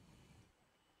Yokohama.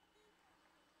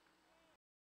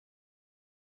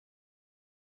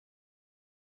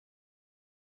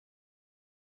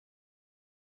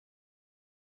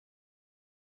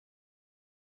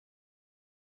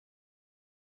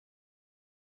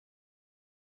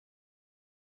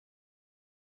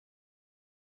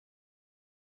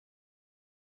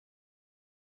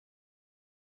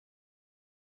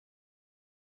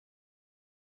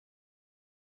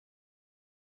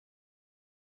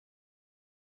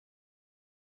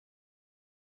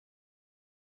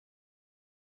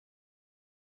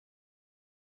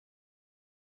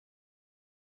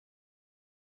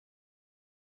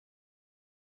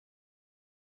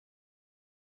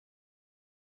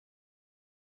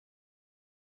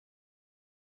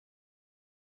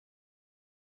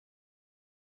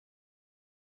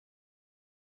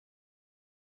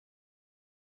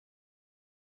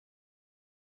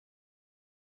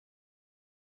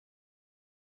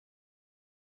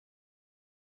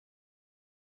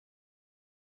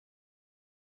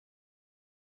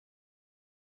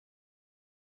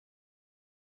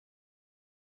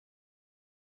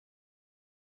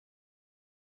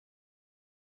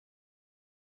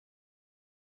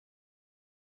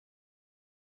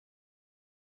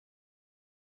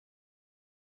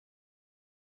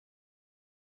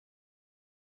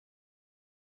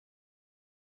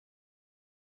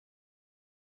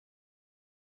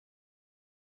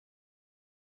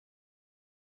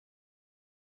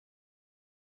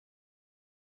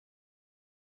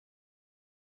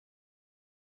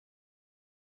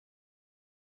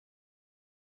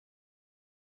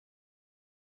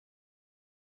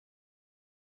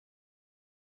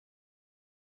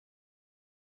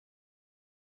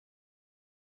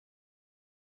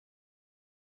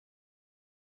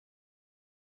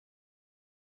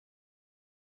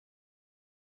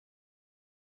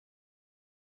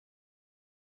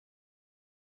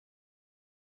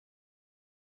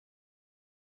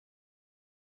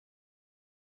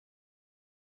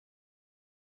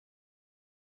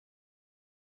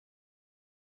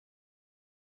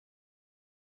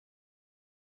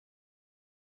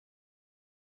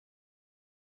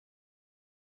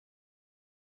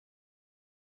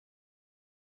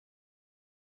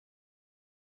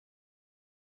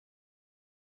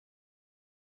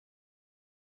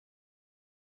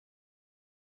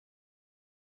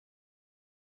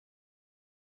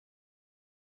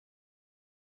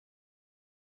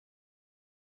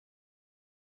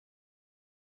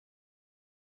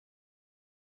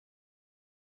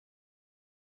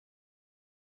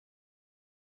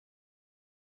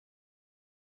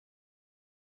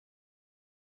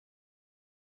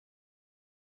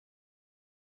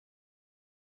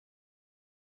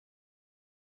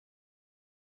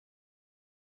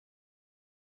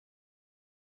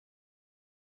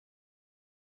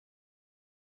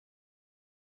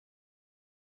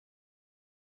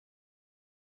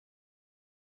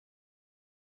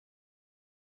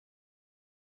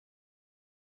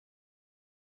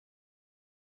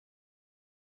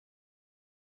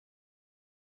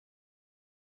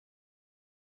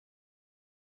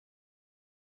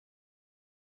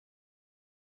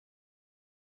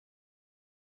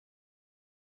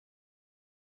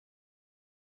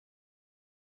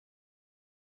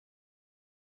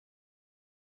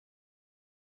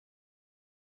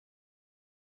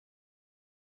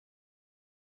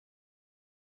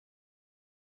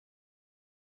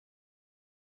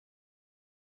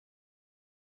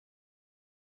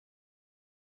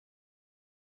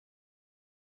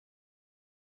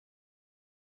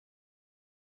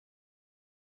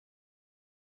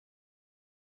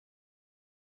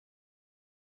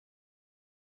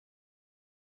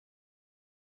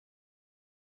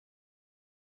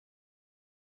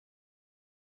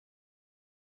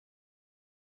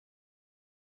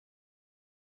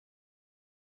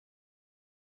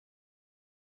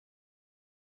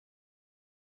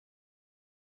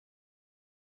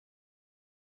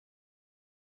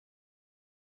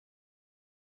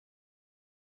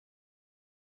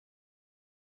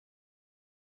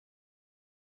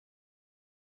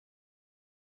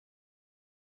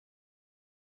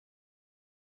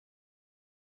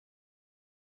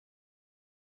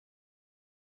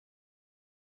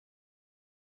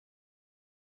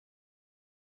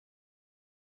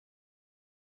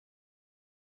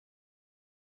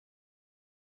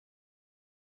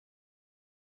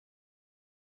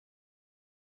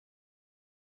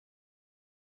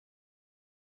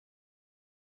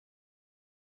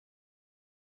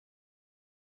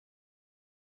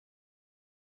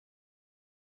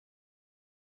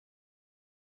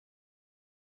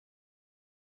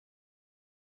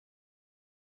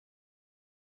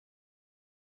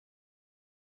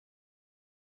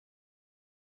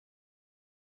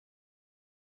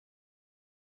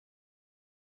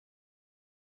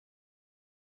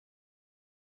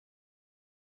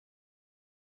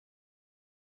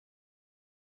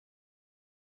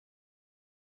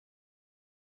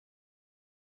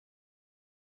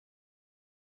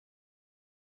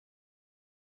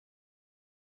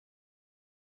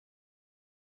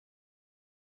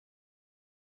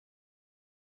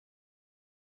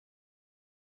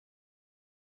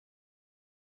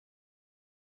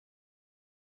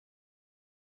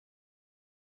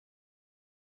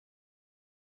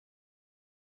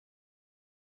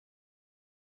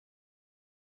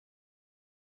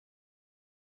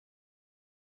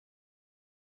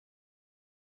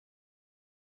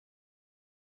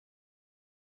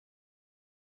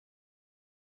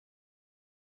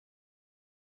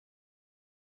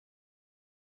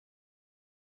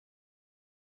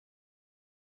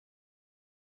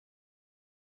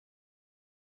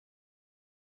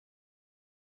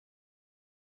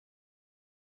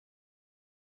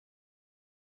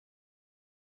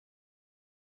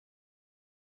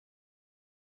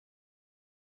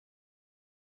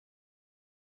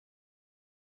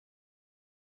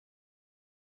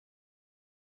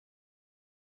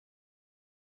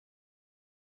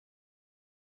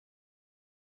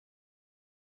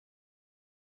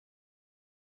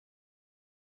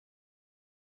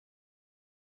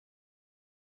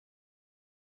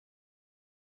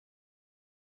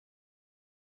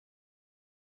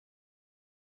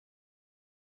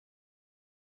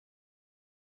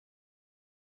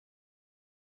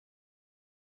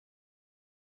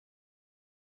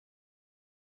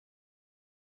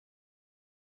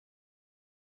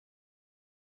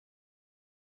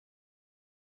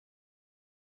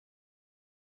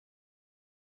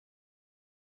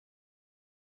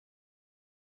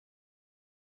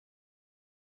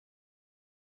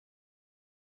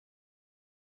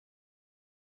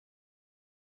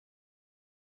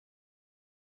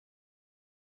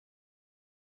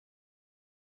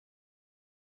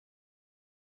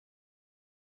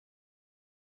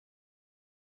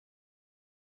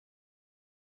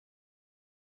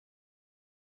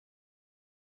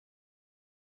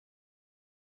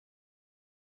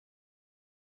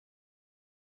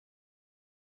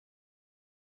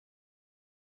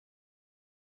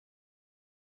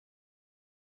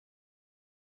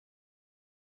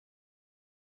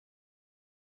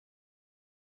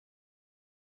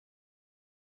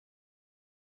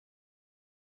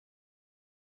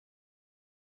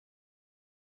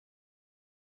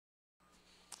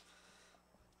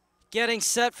 Getting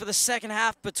set for the second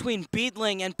half between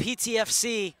Beadling and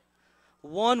PTFC.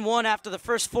 1-1 after the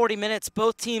first 40 minutes.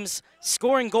 Both teams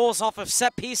scoring goals off of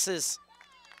set pieces.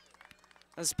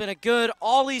 It's been a good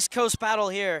all East Coast battle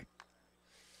here.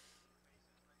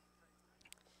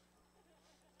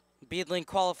 Beadling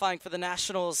qualifying for the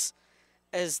Nationals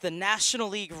as the National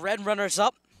League Red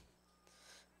runners-up.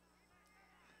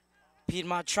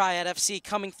 Piedmont Triad FC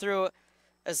coming through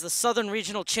as the Southern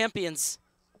Regional champions.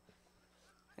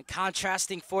 And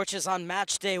contrasting fortunes on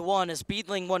match day one as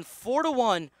Beadling won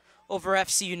 4-1 over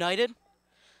FC United.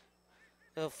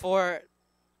 For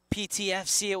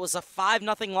PTFC, it was a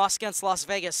 5-0 loss against Las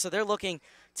Vegas, so they're looking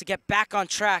to get back on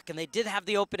track, and they did have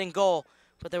the opening goal,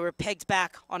 but they were pegged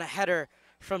back on a header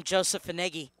from Joseph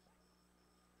Finegi.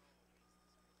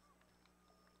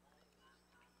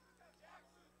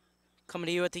 Coming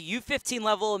to you at the U15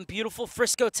 level in beautiful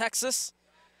Frisco, Texas.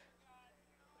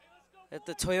 At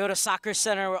the Toyota Soccer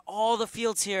Center, where all the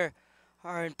fields here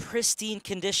are in pristine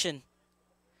condition.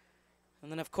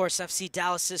 And then, of course, FC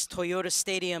Dallas's Toyota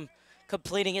Stadium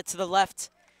completing it to the left.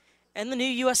 And the new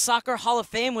U.S. Soccer Hall of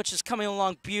Fame, which is coming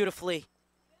along beautifully.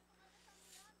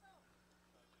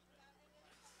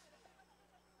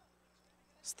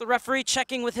 It's the referee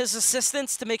checking with his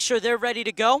assistants to make sure they're ready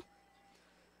to go.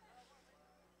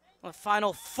 The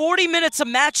final 40 minutes of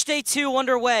match day 2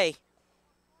 underway.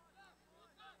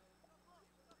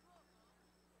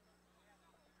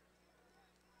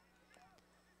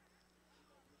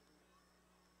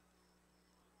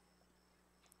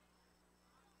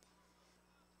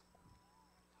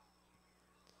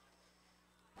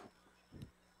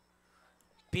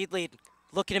 Beadling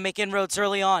looking to make inroads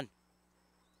early on.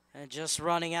 And just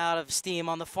running out of steam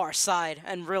on the far side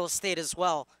and real estate as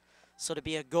well. So to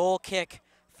be a goal kick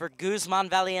for Guzman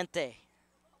Valiente.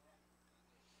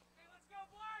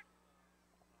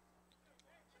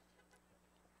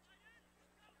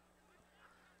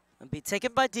 And be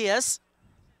taken by Diaz.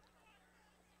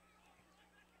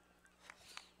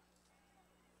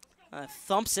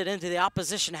 Thumps it into the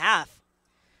opposition half.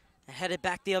 And headed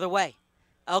back the other way.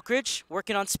 Elkridge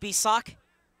working on Spisak.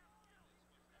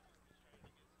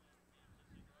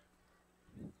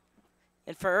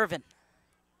 And for Irvin.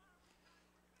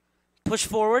 Push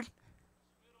forward.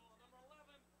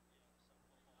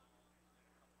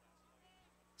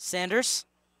 Sanders.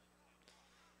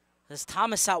 There's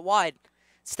Thomas out wide.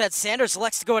 Instead, Sanders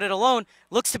elects to go at it alone.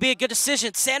 Looks to be a good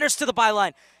decision. Sanders to the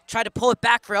byline. Tried to pull it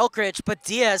back for Elkridge, but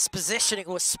Diaz's positioning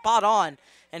was spot on,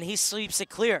 and he sweeps it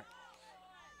clear.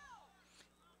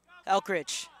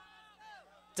 Elkridge.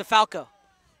 DeFalco.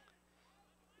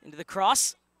 Into the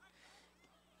cross.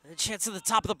 The chance at the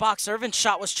top of the box. Irvin's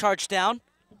shot was charged down.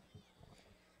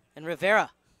 And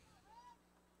Rivera.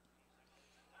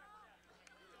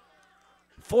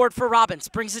 Forward for Robbins.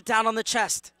 Brings it down on the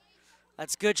chest.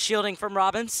 That's good shielding from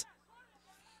Robbins.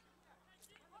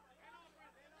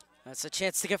 That's a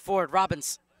chance to get forward.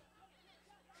 Robbins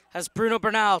has Bruno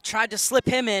Bernal. Tried to slip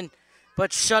him in,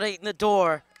 but shutting the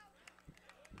door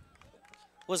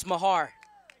was Mahar.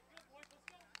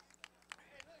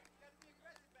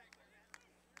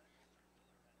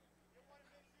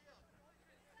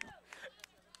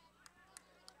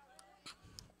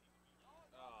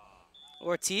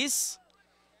 Ortiz.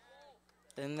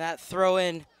 And that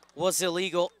throw-in was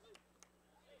illegal.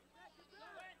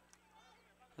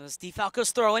 As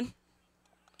DeFalco's throwing.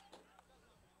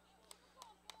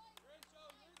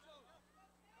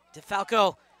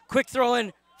 DeFalco, quick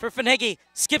throw-in for Finegi.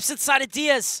 Skips inside of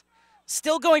Diaz.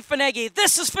 Still going Finegi.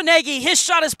 This is Finegi. His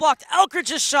shot is blocked.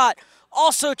 Elkridge's shot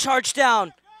also charged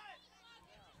down.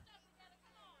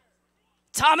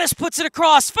 Thomas puts it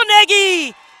across.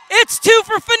 Finegi! It's 2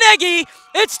 for Finegi.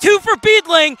 It's 2 for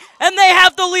Beadling, and they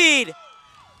have the lead.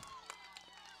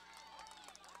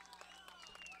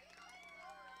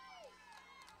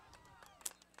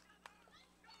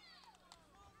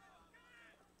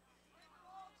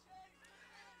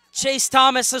 Chase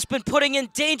Thomas has been putting in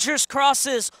dangerous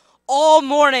crosses all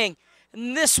morning.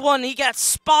 And this one, he got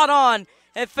spot on,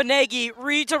 and Finegi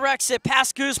redirects it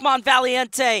past Guzman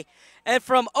Valiente. And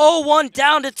from 0-1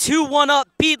 down to 2-1 up,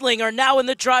 Beadling are now in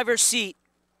the driver's seat.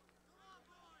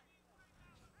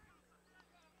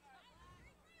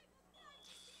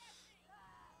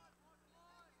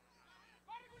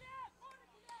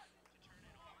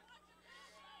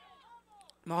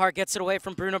 Mahar gets it away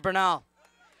from Bruno Bernal.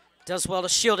 Does well to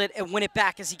shield it and win it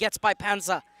back as he gets by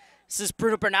Panza. This is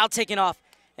Bruno Bernal taking off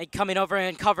and coming over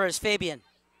and cover is Fabian.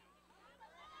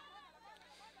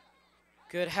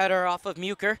 Good header off of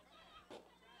Muker.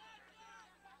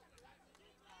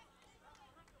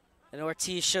 And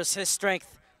Ortiz shows his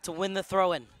strength to win the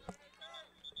throw-in.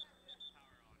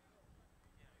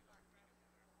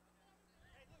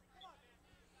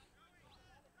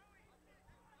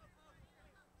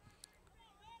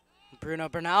 Bruno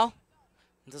Bernal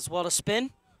does well to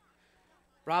spin.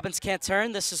 Robbins can't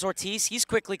turn. This is Ortiz. He's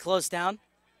quickly closed down.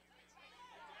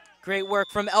 Great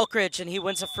work from Elkridge, and he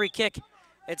wins a free kick.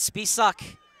 It's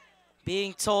Spisak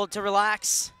being told to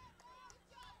relax.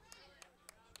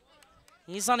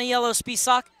 He's on a yellow,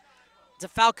 Spisak.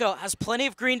 DeFalco has plenty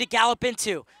of green to gallop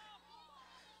into.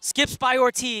 Skips by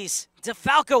Ortiz.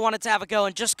 DeFalco wanted to have a go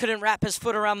and just couldn't wrap his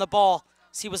foot around the ball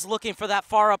as he was looking for that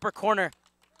far upper corner.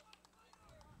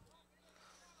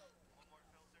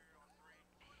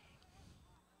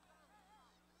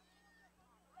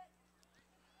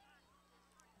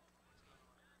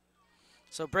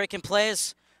 So break and play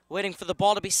is waiting for the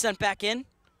ball to be sent back in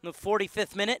the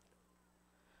 45th minute.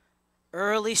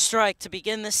 Early strike to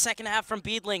begin the second half from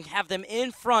Beadling. Have them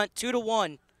in front,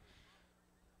 2-1.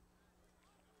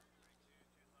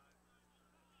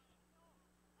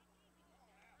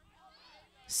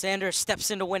 Sanders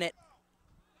steps in to win it.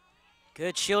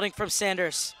 Good shielding from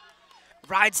Sanders.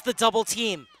 Rides the double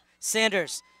team.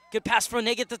 Sanders, good pass from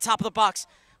Neg at the top of the box.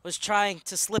 Was trying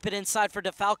to slip it inside for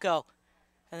DeFalco.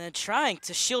 And then trying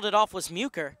to shield it off was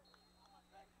Muker.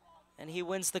 And he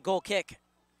wins the goal kick.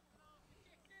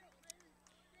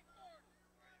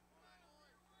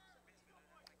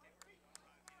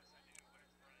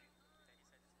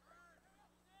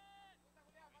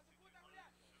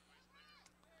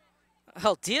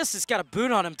 Well, Diaz has got a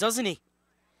boot on him, doesn't he?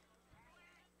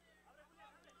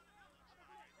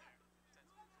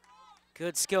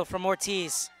 Good skill from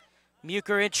Ortiz.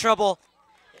 Muker in trouble.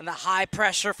 And the high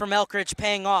pressure from Elkridge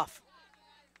paying off.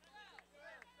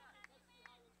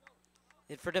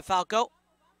 In for DeFalco.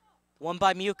 Won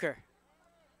by Muker.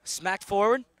 Smacked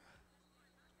forward.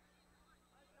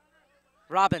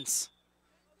 Robbins.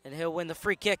 And he'll win the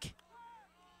free kick,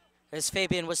 as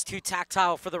Fabian was too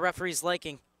tactile for the referee's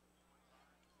liking.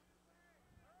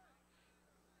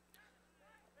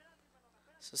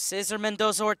 So Cesar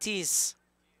Mendoza Ortiz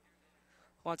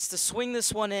wants to swing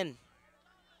this one in.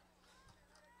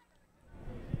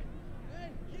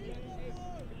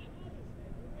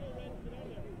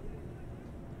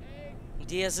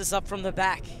 Diaz is up from the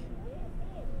back.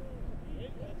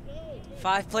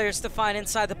 5 players to find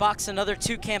inside the box, another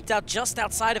 2 camped out just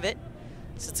outside of it.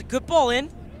 So it's a good ball in,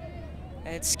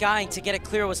 and skying to get it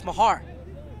clear was Mahar.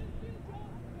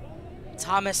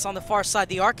 Thomas on the far side,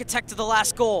 the architect of the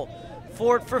last goal.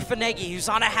 Forward for Fanegi, who's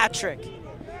on a hat trick.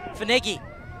 Fanegi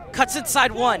cuts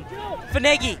inside one.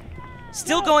 Fanegi,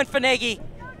 still going Fanegi.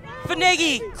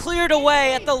 Fanegi cleared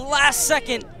away at the last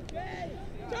second.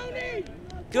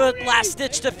 Good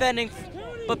last-ditch defending,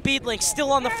 but Beadling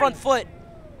still on the front foot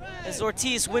as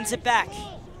Ortiz wins it back.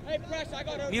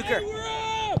 Muker.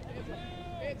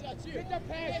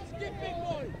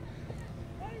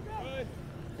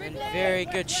 And very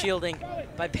good shielding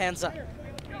by Panza.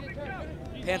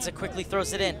 Panza quickly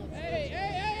throws it in.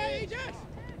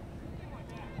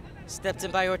 Stepped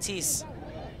in by Ortiz.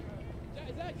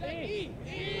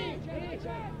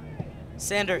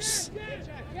 Sanders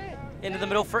into the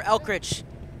middle for Elkridge.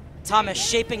 Thomas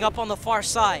shaping up on the far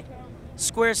side.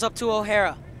 Squares up to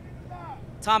O'Hara.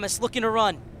 Thomas looking to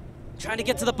run. Trying to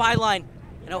get to the byline.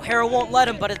 And O'Hara won't let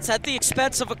him, but it's at the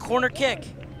expense of a corner kick.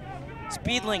 It's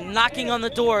Beadling knocking on the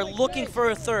door, looking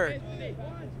for a third.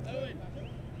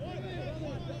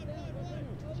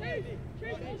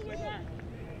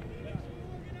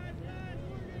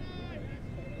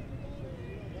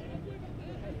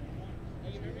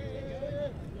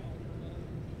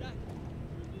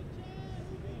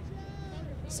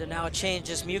 So now a change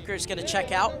as Muker is going to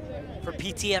check out for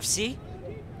PTFC.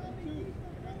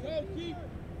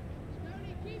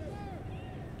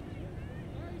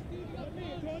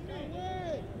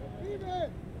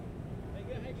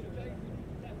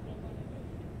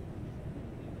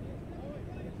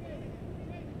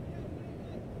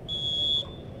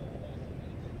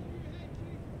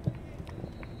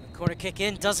 Corner kick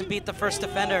in, doesn't beat the first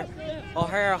defender.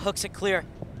 O'Hara hooks it clear.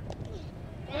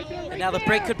 And now the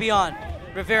break could be on.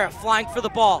 Rivera flying for the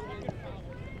ball.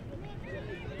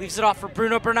 Leaves it off for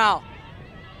Bruno Bernal.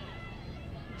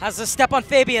 Has a step on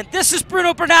Fabian. This is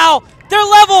Bruno Bernal. They're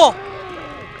level.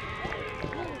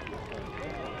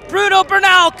 Bruno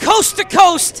Bernal, coast to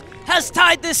coast, has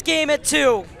tied this game at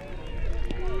 2.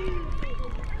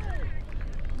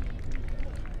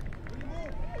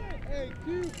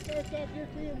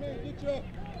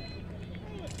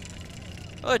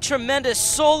 A tremendous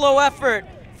solo effort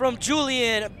from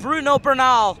Julian Bruno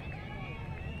Bernal.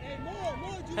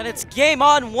 And it's game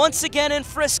on once again in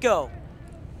Frisco.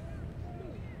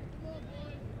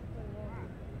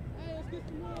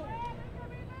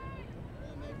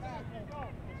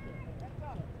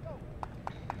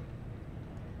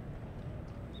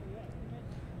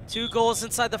 2 goals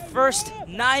inside the first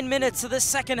 9 minutes of this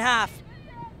second half.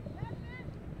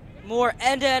 More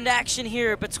end-to-end action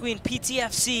here between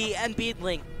PTFC and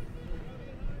Beadling.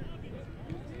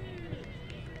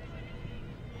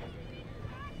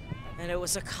 And it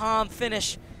was a calm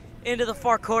finish into the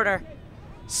far corner.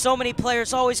 So many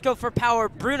players always go for power.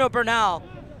 Bruno Bernal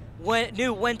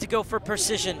knew when to go for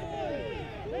precision.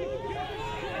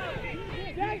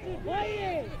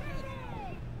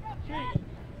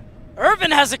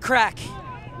 Irvin has a crack.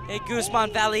 Hey,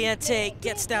 Guzman Valiente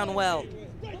gets down well.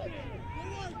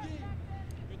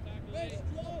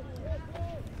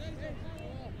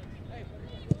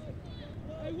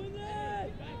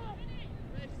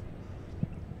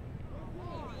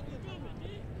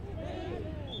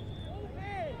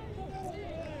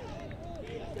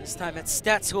 This time it's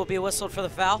Stetz who will be whistled for the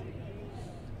foul.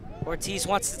 Ortiz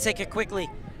wants to take it quickly.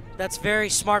 That's very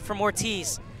smart from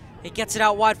Ortiz. He gets it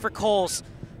out wide for Coles.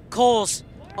 Coles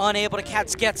unable to catch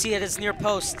Getzi at his near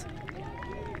post.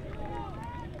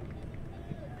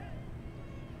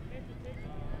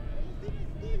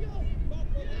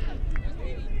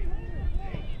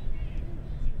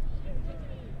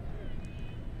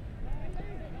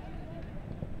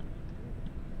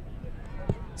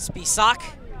 Spisak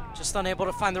just unable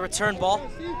to find the return ball.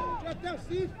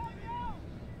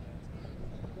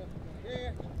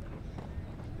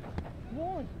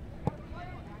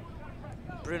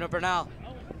 Bruno Bernal,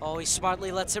 oh, he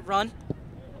smartly lets it run,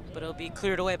 but it'll be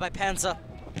cleared away by Panza.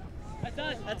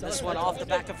 This one off the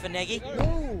back of Finegi.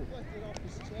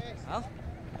 Well,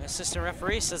 the assistant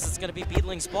referee says it's going to be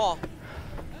Beadling's ball.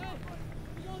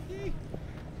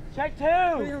 Check 2!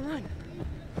 Run.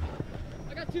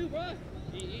 I got 2, bro.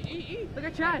 Look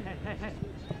at Chad.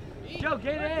 Joe,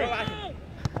 get in.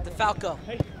 DeFalco.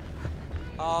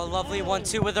 Oh, lovely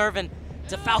 1-2 with Irvin.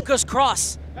 DeFalco's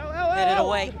cross. Headed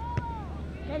away.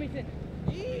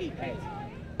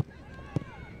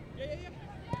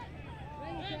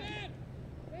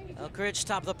 Elkridge,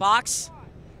 top of the box.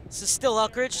 This is still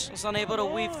Elkridge. Was unable to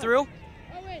weave through.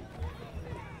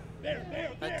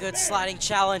 A good sliding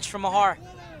challenge from Mahar.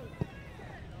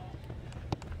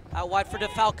 Out wide for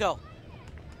DeFalco.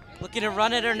 Looking to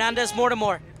run it, Hernandez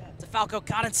Mortimer. DeFalco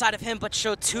got inside of him, but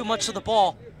showed too much of the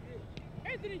ball.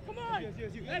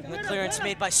 And the clearance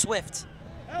made by Swift.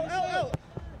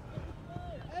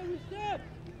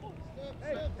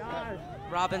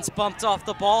 Robbins bumped off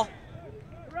the ball,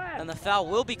 and the foul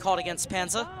will be called against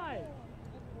Panza.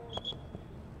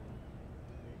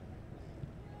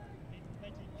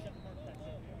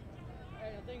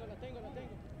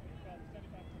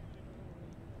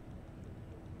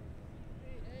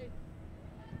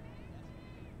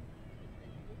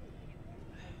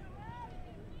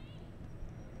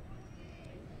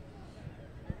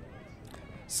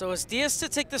 So as Diaz to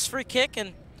take this free kick,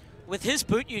 and with his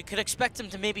boot, you could expect him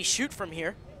to maybe shoot from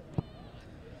here. It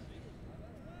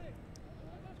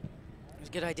was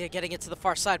a good idea getting it to the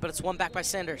far side, but it's won back by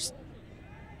Sanders.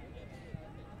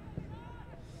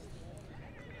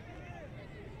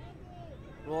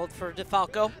 Rolled for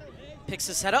DeFalco, picks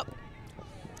his head up.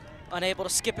 Unable to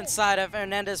skip inside of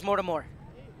Hernandez Mortimer.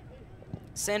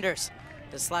 Sanders,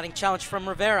 the sliding challenge from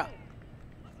Rivera.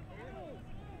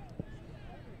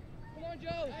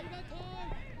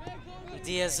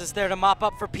 Diaz is there to mop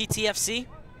up for PTFC.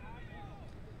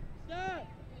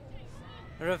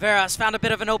 Rivera has found a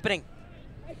bit of an opening.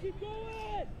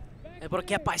 Able to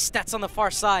get by Stetz on the far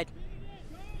side.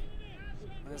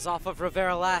 Is off of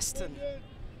Rivera last. And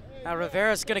now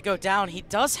Rivera's going to go down. He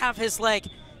does have his leg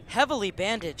heavily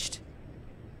bandaged.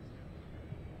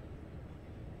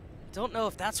 Don't know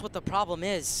if that's what the problem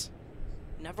is.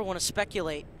 Never want to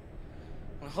speculate.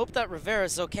 I hope that Rivera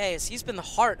is okay, as he's been the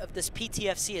heart of this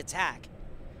PTFC attack.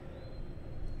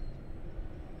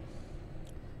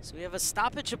 So we have a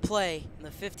stoppage of play in the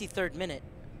 53rd minute.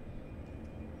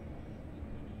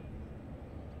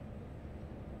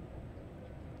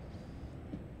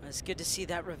 It's good to see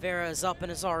that Rivera is up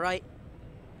and is all right.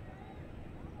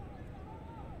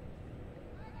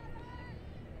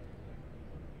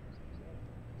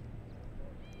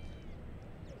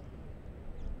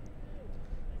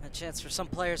 A chance for some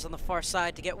players on the far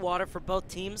side to get water for both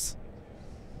teams.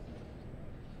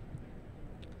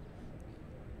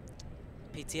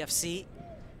 PTFC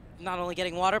not only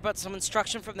getting water, but some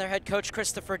instruction from their head coach,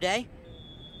 Christopher Day.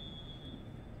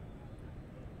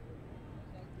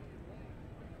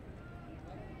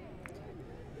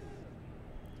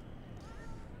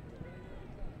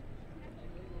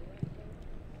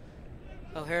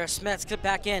 O'Hara Smets get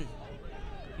back in.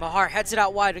 Mahar heads it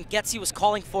out wide, and Getzi was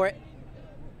calling for it.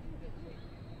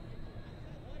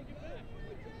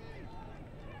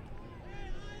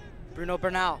 Bruno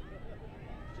Bernal.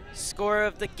 Scorer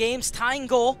of the game's tying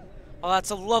goal. Oh, that's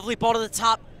a lovely ball to the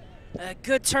top. A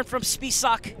good turn from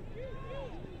Spisak.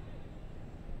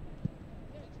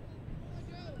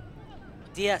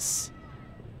 Diaz.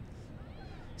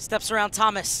 Steps around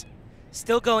Thomas.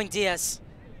 Still going Diaz.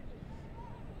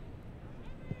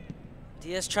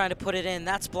 Diaz trying to put it in.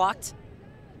 That's blocked.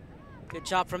 Good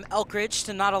job from Elkridge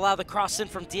to not allow the cross in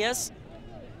from Diaz.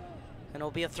 And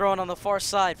it'll be a throw in on the far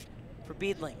side for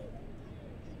Beadling.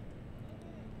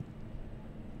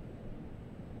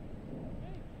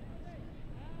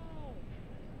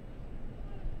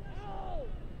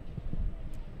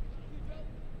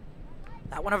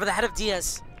 That one over the head of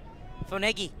Diaz.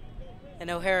 Fonegi. And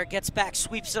O'Hara gets back,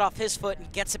 sweeps it off his foot,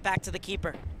 and gets it back to the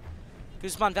keeper.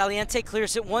 Guzman Valiente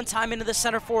clears it one time into the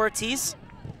center for Ortiz.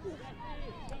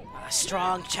 A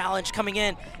strong challenge coming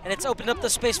in, and it's opened up the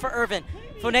space for Irvin.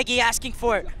 Fonegi asking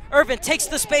for it. Irvin takes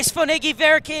the space, Fonegi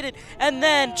barricaded, and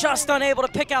then just unable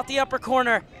to pick out the upper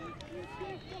corner.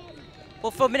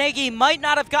 Well, Fonegi might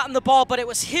not have gotten the ball, but it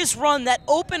was his run that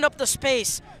opened up the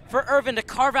space for Irvin to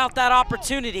carve out that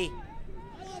opportunity.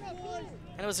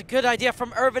 And it was a good idea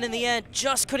from Irvin in the end,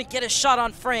 just couldn't get a shot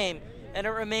on frame, and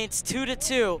it remains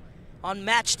 2-2 on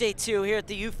match day 2 here at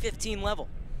the U15 level.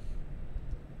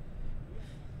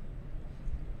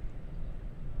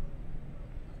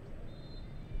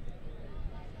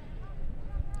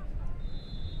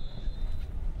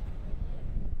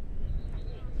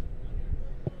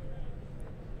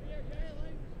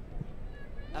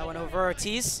 That went over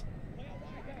Ortiz.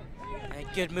 And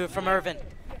good move from Irvin.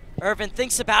 Irvin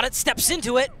thinks about it, steps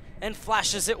into it, and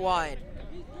flashes it wide.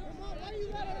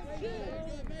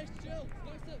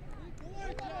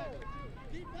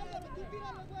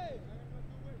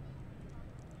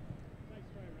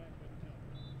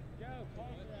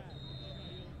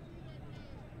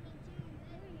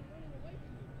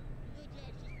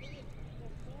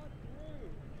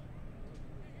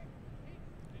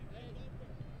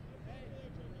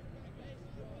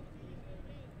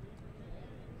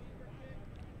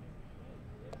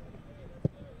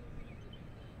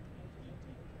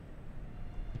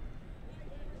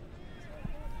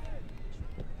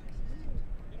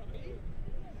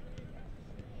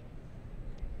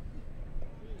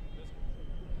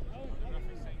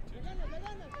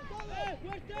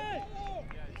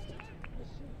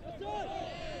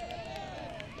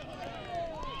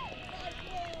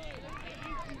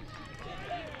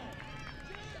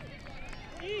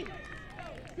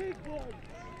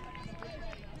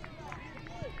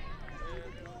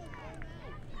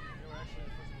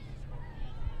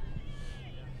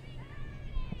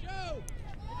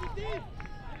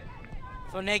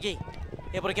 Fonegi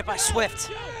able to get by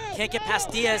Swift. Can't get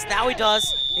past Diaz. Now he does.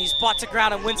 And he's brought to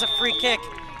ground and wins a free kick.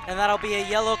 And that'll be a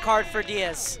yellow card for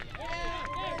Diaz.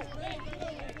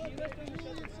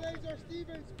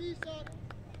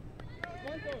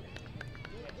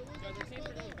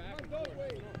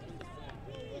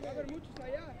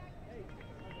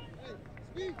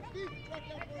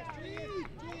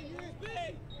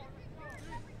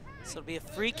 So it'll be a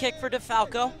free kick for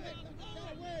DeFalco.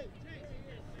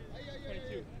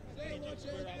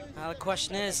 Now the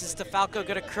question is DeFalco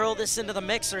going to curl this into the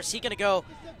mix, or is he going to go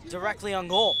directly on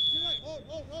goal?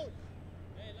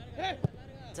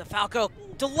 DeFalco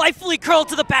delightfully curled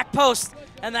to the back post,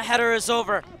 and the header is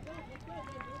over.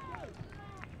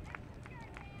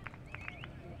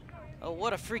 Oh,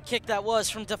 what a free kick that was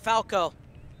from DeFalco.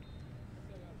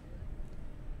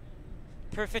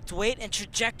 Perfect weight and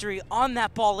trajectory on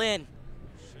that ball in.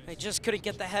 They just couldn't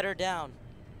get the header down.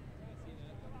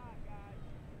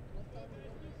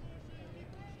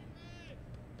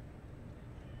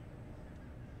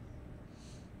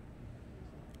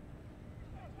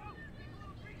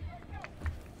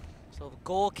 So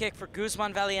goal kick for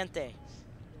Guzman Valiente.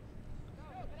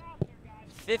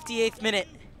 58th minute.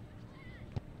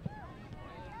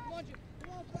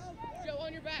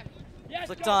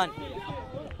 Flicked on.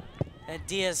 And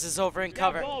Diaz is over in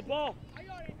cover. So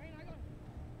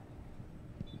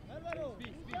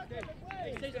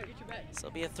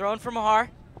it'll be a throw in from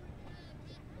Mahar.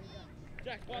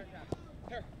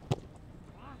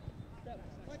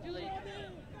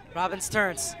 Robbins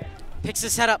turns. Picks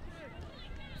his head up.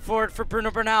 Forward for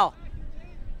Bruno Bernal.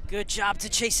 Good job to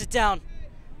chase it down,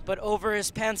 but over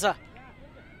is Panza.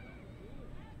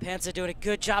 Panza doing a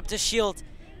good job to shield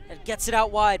and gets it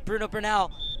out wide. Bruno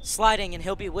Bernal sliding, and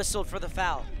he'll be whistled for the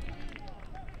foul.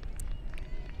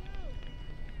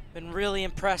 Been really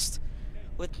impressed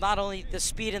with not only the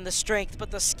speed and the strength, but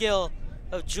the skill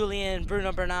of Julian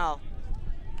Bruno Bernal.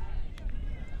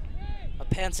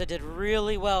 Panza did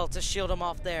really well to shield him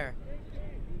off there.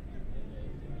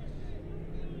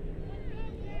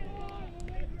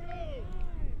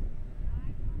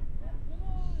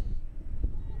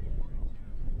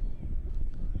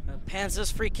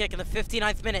 Panza's free kick in the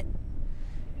 59th minute.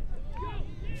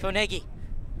 Fonegi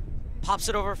pops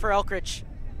it over for Elkridge.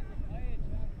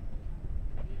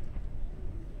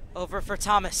 Over for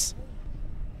Thomas.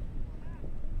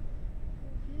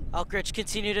 Elkridge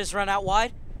continued his run out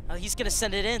wide. Now he's going to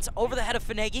send it in. It's over the head of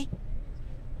Fonegi.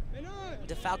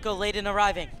 DeFalco late in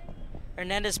arriving.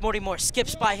 Hernandez Mortimore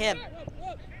skips by him.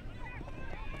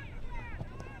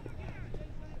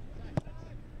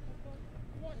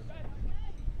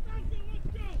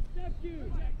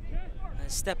 And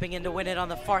stepping in to win it on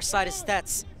the far side is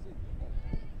Stetz.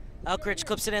 Elkridge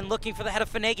clips it in, looking for the head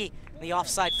of Fonegi. The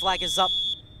offside flag is up.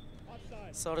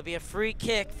 So it'll be a free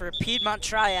kick for Piedmont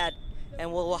Triad,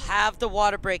 and we'll have the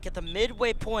water break at the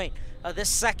midway point of this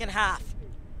second half.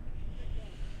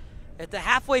 At the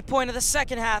halfway point of the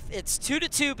second half, it's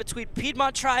 2-2 between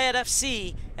Piedmont Triad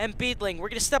FC and Beadling. We're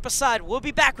going to step aside. We'll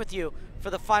be back with you for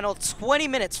the final 20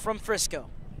 minutes from Frisco.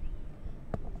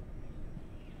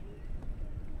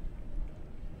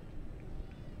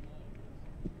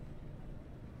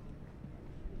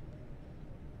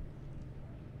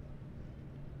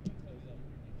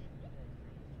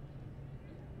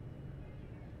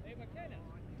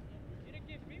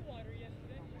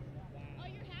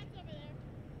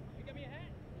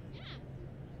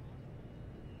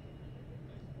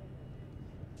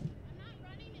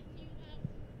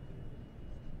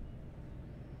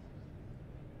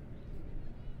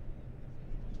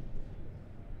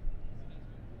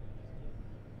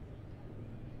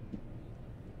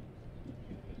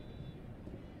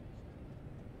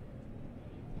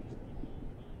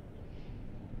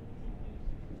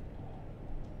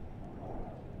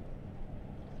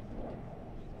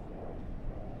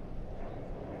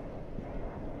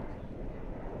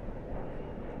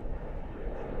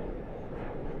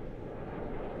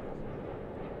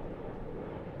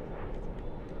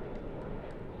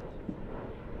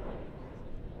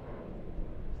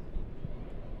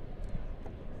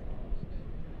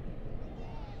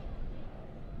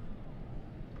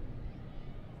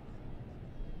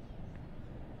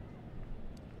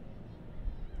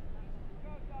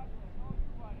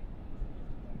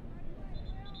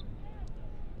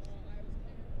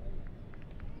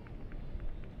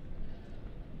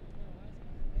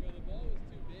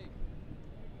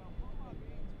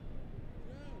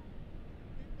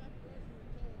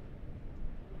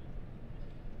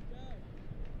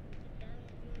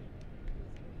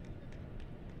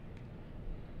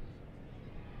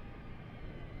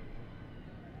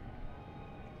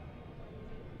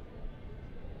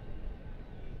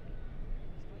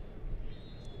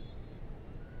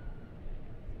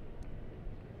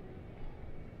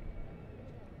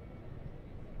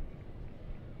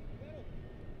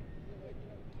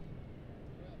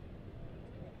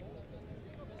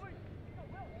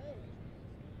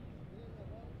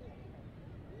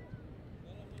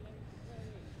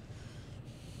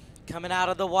 Coming out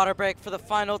of the water break for the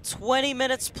final 20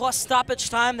 minutes plus stoppage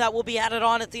time that will be added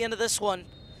on at the end of this one.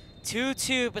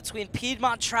 2-2 between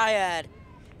Piedmont Triad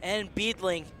and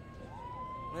Beadling.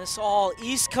 This all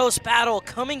East Coast battle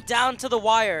coming down to the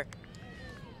wire.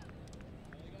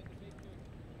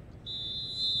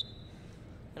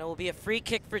 And it will be a free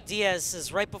kick for Diaz,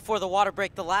 as right before the water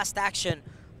break, the last action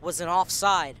was an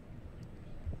offside.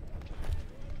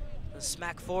 The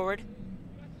smack forward.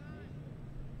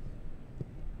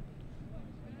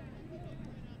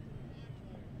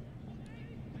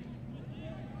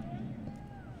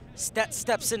 Stetz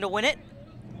steps in to win it.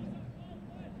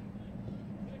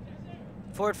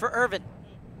 Forward for Irvin.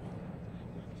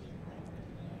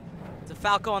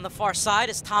 DeFalco on the far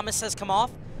side as Thomas has come off,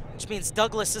 which means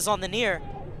Douglas is on the near.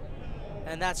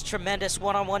 And that's tremendous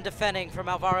one-on-one defending from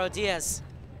Alvaro Diaz.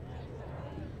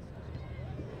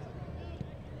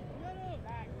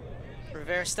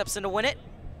 Rivera steps in to win it.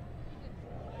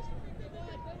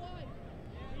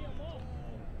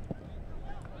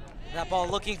 That ball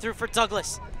looking through for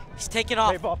Douglas. He's taken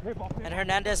off, and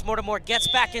Hernandez Mortimore gets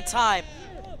back in time,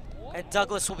 and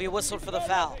Douglas will be whistled for the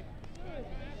foul.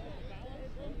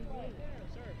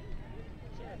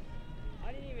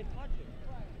 I didn't even touch him.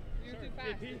 You were too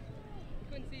fast. He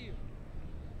couldn't see you.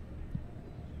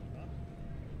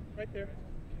 Right there.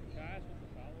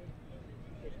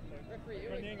 Referee,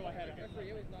 it was not the foul.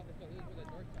 It was with a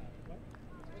dark foul.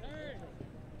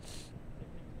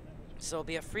 So it'll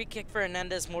be a free kick for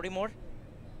Hernandez Mortimore.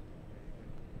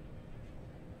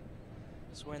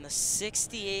 So we're in the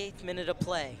 68th minute of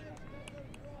play.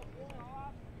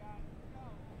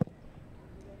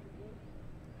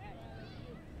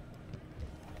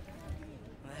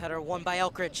 The header won by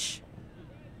Elkridge.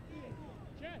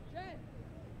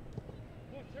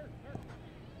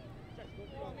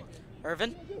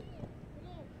 Irvin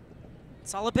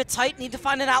It's all a bit tight, need to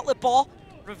find an outlet ball.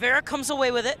 Rivera comes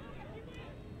away with it.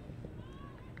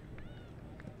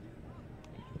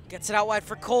 Gets it out wide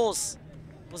for Coles.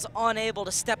 Was unable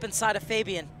to step inside of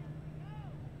Fabian.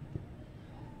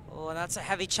 Oh, and that's a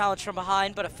heavy challenge from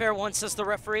behind, but a fair one, says the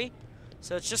referee.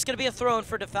 So it's just gonna be a throw-in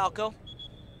for DeFalco.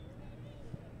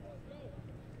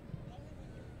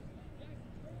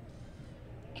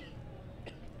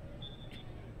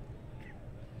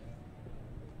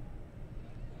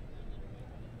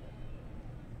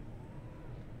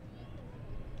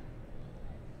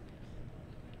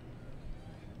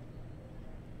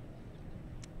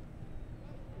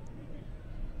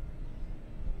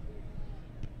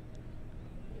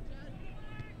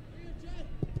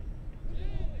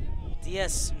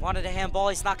 Diaz wanted a handball,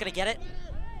 he's not gonna get it.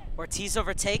 Ortiz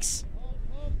overtakes.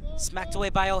 Smacked away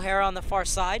by O'Hara on the far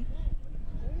side.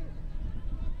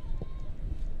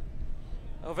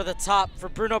 Over the top for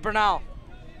Bruno Bernal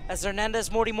as Hernandez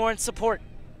Mortimore in support.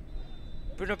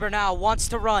 Bruno Bernal wants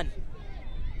to run.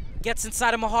 Gets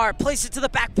inside of Mahar, plays it to the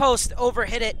back post,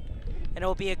 overhit it, and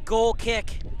it'll be a goal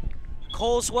kick.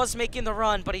 Coles was making the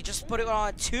run, but he just put it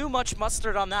on too much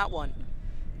mustard on that one.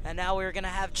 And now we're gonna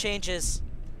have changes.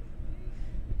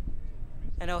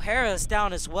 And O'Hara is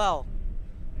down as well.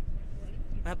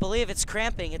 I believe it's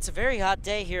cramping. It's a very hot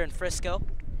day here in Frisco.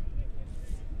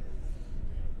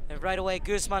 And right away,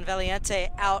 Guzman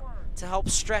Valiente out to help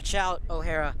stretch out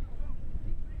O'Hara.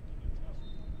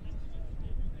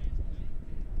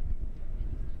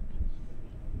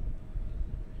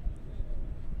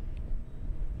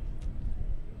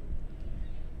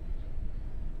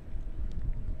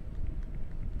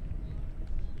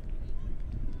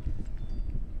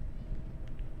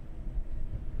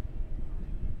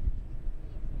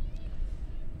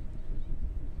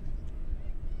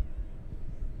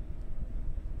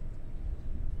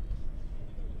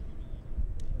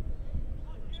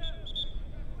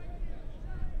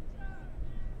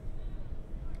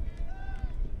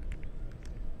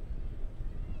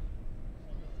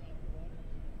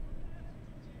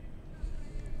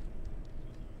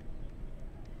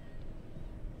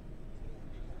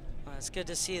 It's good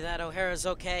to see that O'Hara's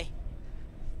okay.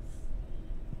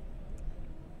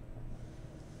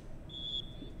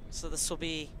 So this will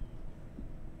be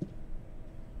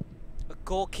a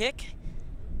goal kick.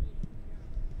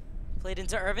 Played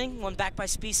into Irving, won back by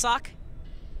Spisak.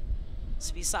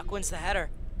 Spisak wins the header.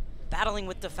 Battling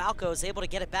with DeFalco, is able to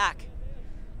get it back.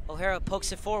 O'Hara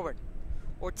pokes it forward.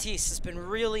 Ortiz has been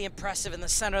really impressive in the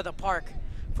center of the park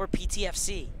for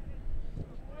PTFC.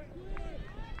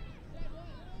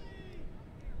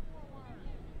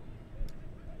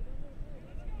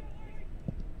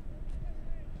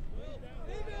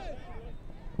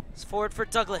 Forward for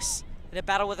Douglas in a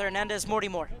battle with Hernandez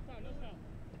Mortimore.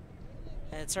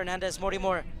 And it's Hernandez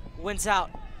Mortimore, wins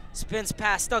out, spins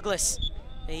past Douglas,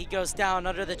 and he goes down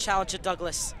under the challenge of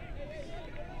Douglas.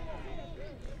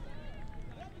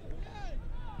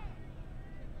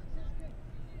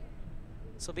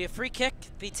 This will be a free kick,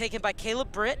 be taken by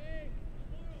Caleb Britt.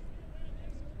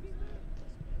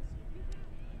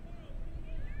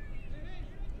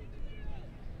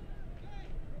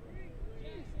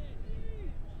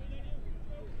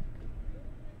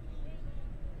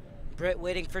 Britt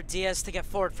waiting for Diaz to get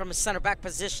forward from a center back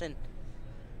position.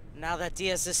 Now that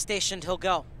Diaz is stationed, he'll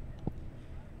go.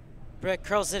 Britt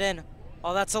curls it in.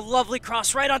 Oh, that's a lovely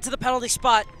cross right onto the penalty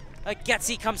spot.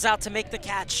 Getzi comes out to make the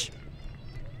catch.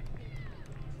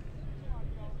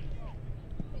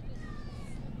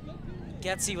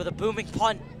 Getzi with a booming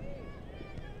punt.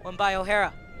 Won by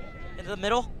O'Hara. Into the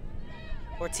middle.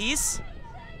 Ortiz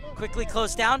quickly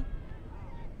closed down.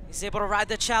 He's able to ride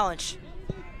the challenge.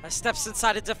 Steps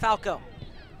inside of DeFalco.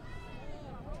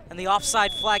 And the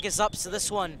offside flag is up, so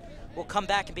this one will come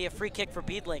back and be a free kick for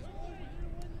Beadling.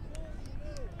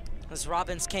 As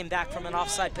Robbins came back from an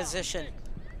offside position.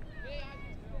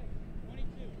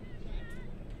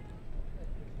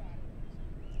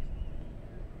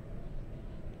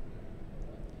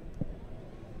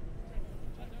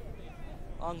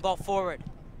 Long ball forward.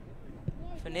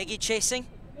 Finegi chasing.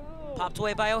 Popped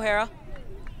away by O'Hara.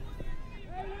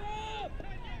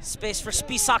 Space for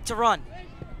Spisak to run.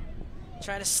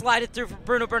 Trying to slide it through for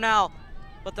Bruno Bernal,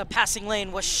 but the passing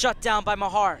lane was shut down by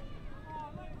Mahar.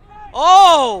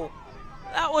 Oh!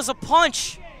 That was a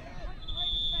punch.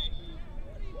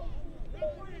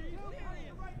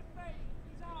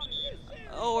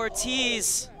 Oh,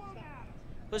 Ortiz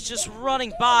was just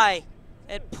running by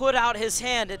and put out his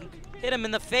hand and hit him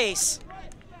in the face.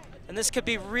 And this could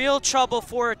be real trouble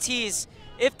for Ortiz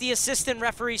if the assistant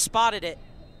referee spotted it.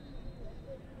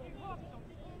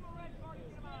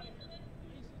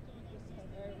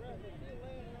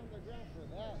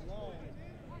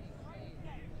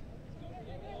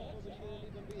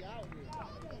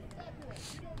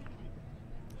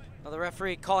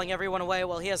 Referee calling everyone away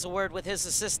while he has a word with his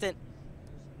assistant.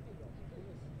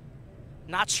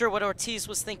 Not sure what Ortiz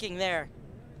was thinking there.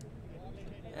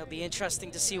 It'll be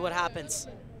interesting to see what happens.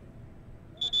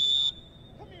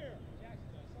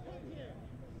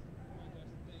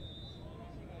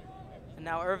 And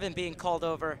now Irvin being called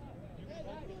over.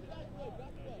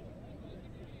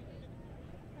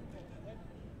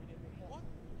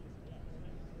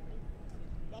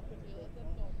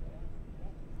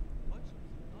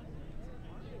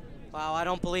 Wow, I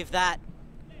don't believe that.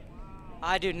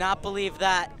 I do not believe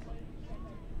that.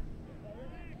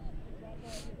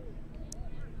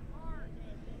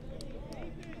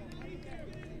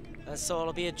 So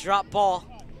it'll be a drop ball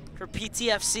for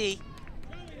PTFC.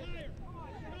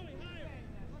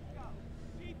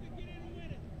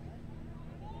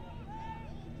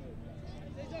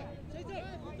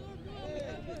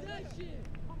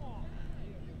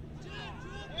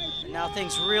 And now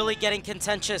things really getting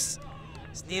contentious.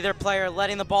 It's neither player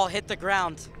letting the ball hit the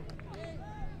ground.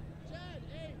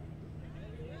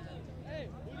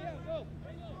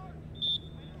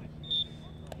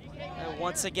 And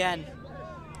once again,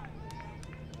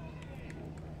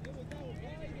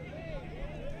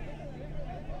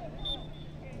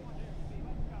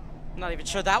 I'm not even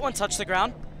sure that one touched the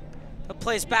ground. The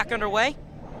play's back underway.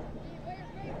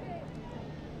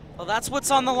 Well, that's what's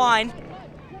on the line.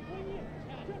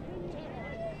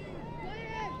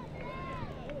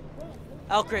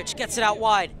 Elkridge gets it out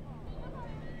wide.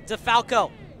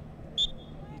 DeFalco.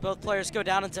 Both players go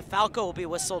down, and DeFalco will be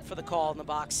whistled for the call in the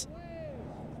box.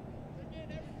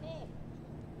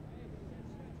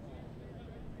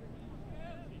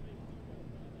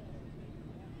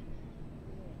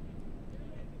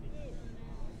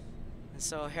 And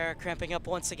so O'Hara cramping up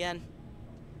once again.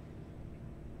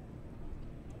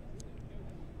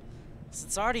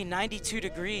 It's already 92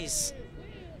 degrees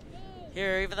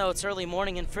here, even though it's early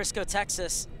morning in Frisco,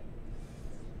 Texas.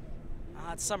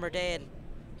 Hot summer day, and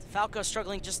Falco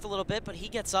struggling just a little bit, but he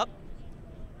gets up.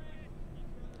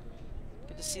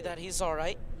 Good to see that he's all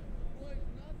right.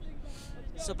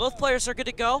 So both players are good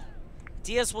to go.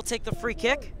 Diaz will take the free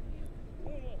kick.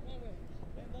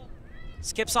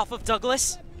 Skips off of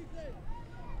Douglas.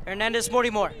 Hernandez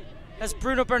Mortimore has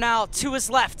Bruno Bernal to his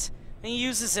left, and he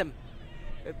uses him.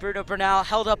 Bruno Bernal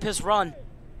held up his run.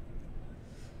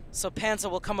 So Panza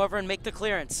will come over and make the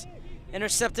clearance.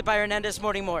 Intercepted by Hernandez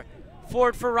Mortimore.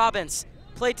 Forward for Robbins.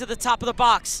 Played to the top of the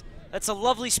box. That's a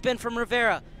lovely spin from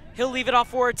Rivera. He'll leave it off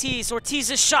for Ortiz.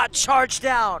 Ortiz's shot charged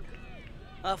down.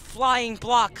 A flying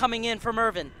block coming in from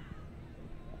Irvin.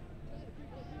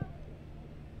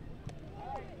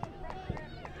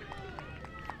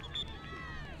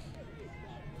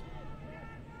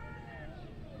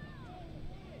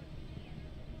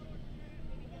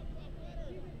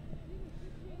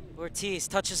 Ortiz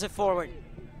touches it forward.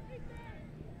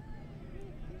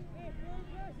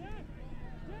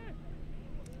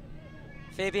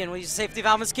 Fabian will use safety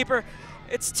valve as keeper.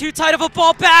 It's too tight of a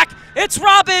ball back. It's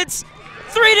Robbins,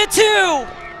 3-2.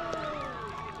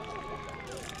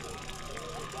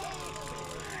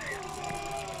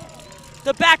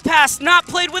 The back pass not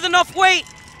played with enough weight,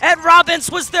 and Robbins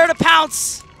was there to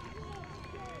pounce.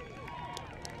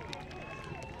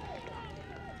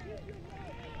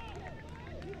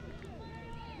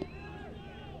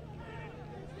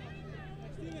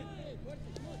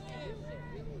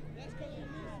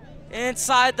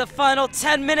 Inside the final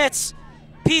 10 minutes,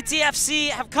 PTFC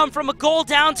have come from a goal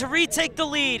down to retake the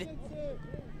lead.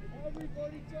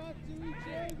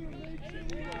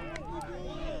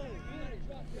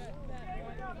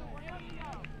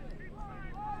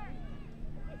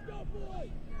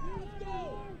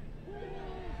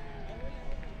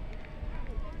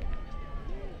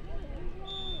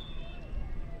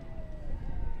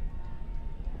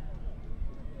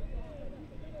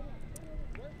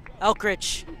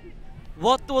 Elkridge.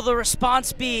 What will the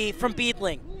response be from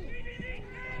Beadling?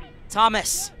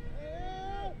 Thomas.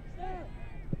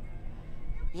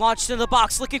 Launched into the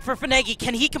box, looking for Finegi.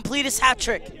 Can he complete his hat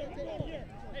trick?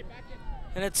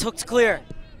 And it's hooked clear.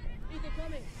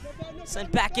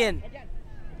 Sent back in.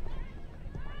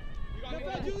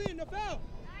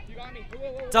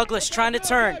 Douglas trying to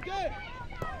turn.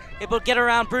 Able to get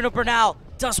around Bruno Bernal.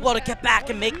 Does well to get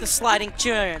back and make the sliding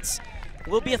clearance.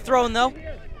 Will be a throw-in though.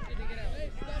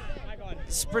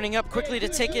 Sprinting up quickly to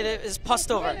take it is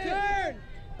Pustover.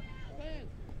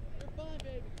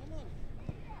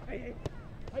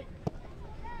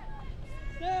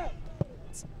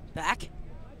 Back.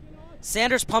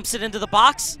 Sanders pumps it into the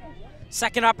box.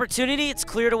 Second opportunity, it's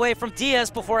cleared away from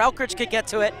Diaz before Elkridge could get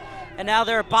to it. And now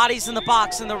there are bodies in the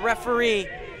box, and the referee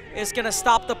is going to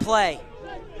stop the play.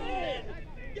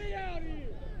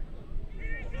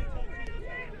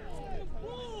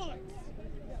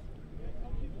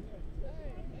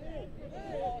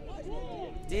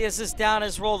 Diaz is down,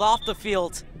 has rolled off the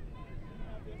field.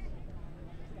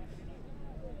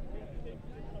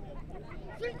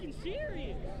 Freaking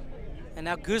serious. And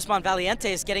now Guzman Valiente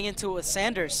is getting into it with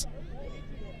Sanders.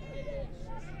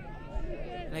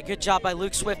 And a good job by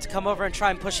Luke Swift to come over and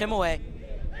try and push him away.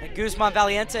 And Guzman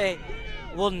Valiente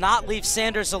will not leave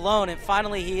Sanders alone, and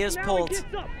finally he is pulled.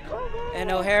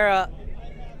 And O'Hara,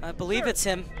 I believe it's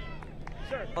him.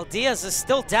 Well, Diaz is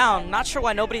still down. Not sure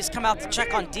why nobody's come out to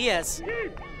check on Diaz.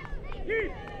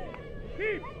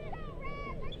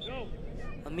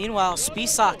 But meanwhile,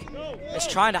 Spisak is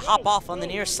trying to hop off on the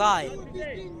near side.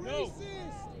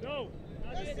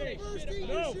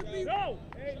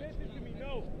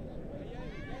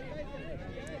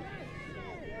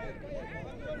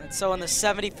 And so in the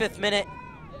 75th minute,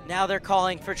 now they're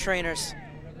calling for trainers.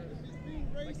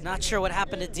 Not sure what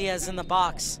happened to Diaz in the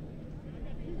box.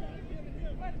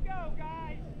 Let's go,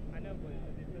 guys. I know,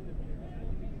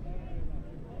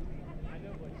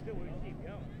 but still we keep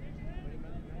going.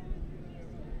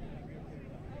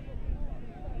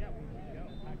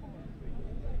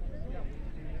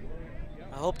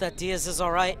 I hope that Diaz is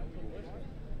all right.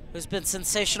 Who's been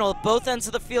sensational at both ends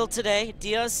of the field today,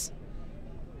 Diaz.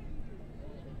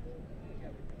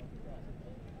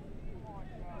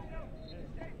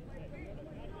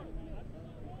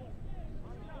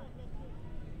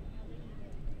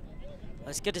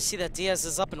 It's good to see that Diaz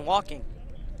is up and walking.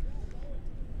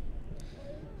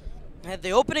 And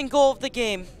the opening goal of the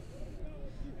game,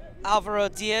 Alvaro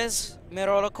Diaz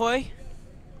Merolakoi.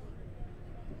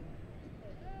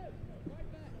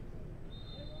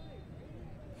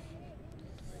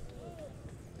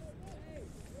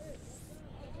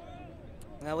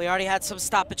 Now we already had some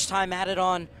stoppage time added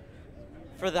on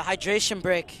for the hydration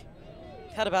break.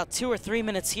 Had about 2 or 3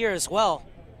 minutes here as well.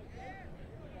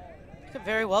 Could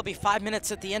very well be 5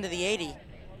 minutes at the end of the 80.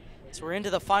 So we're into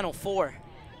the final 4.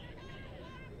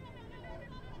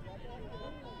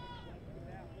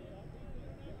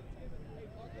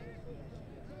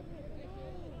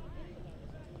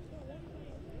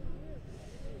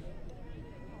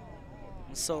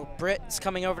 So Britt is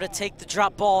coming over to take the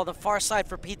drop ball on the far side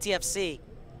for PTFC.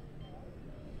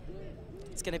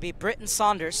 It's going to be Britt and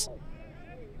Saunders.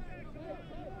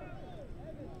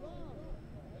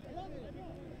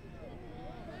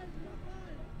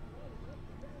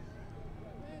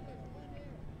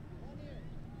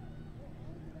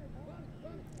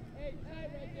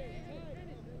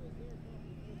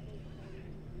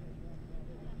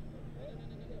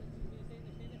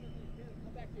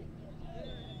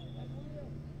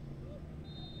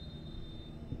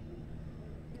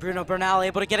 Bruno Bernal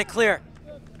able to get it clear.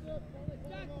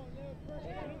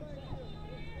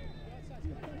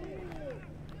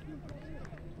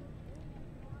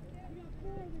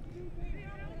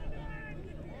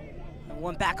 And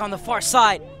one back on the far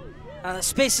side. The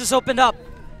space is opened up.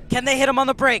 Can they hit him on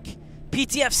the break?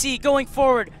 PTFC going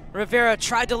forward. Rivera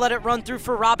tried to let it run through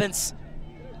for Robbins.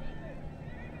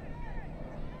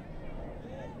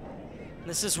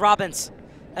 This is Robbins.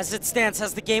 As it stands,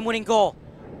 has the game-winning goal.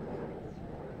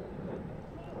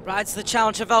 Rides the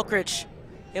challenge of Elkridge.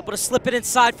 Able to slip it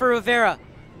inside for Rivera.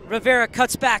 Rivera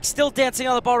cuts back, still dancing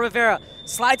on the ball. Rivera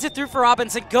slides it through for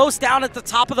Robbins and goes down at the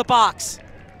top of the box.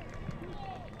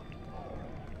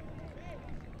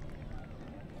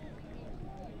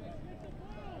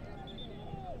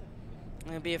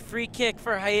 Gonna be a free kick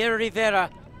for Jair Rivera.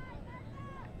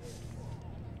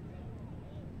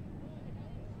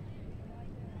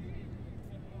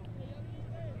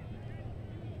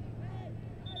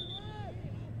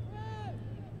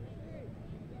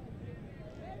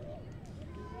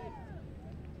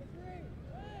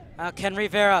 Now can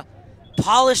Rivera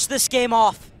polish this game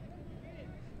off?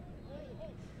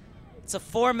 It's a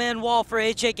 4-man wall for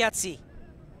AJ Getzi.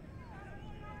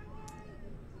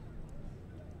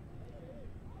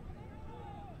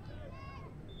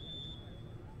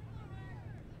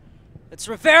 It's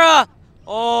Rivera.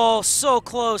 Oh, so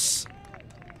close.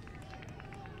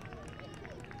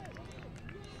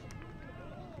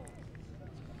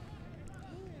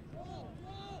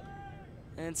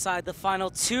 Inside the final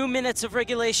 2 minutes of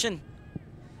regulation,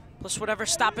 plus whatever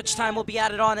stoppage time will be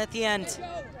added on at the end.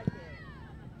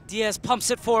 Diaz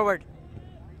pumps it forward.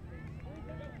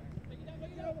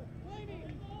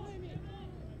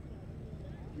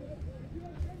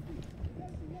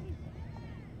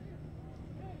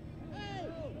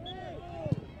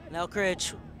 And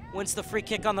Elkridge wins the free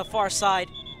kick on the far side.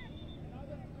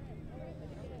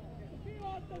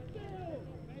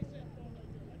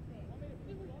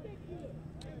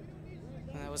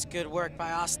 That was good work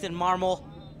by Austin Marmol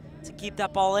to keep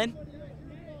that ball in.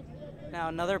 Now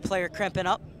another player cramping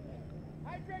up.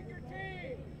 Hydrate your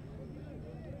team.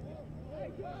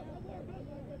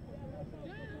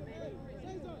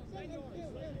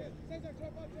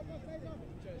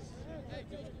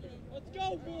 Let's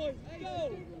go, boys. Let's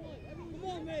go. Come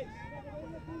on, mate.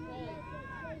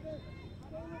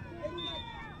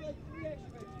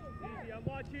 I'm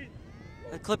watching.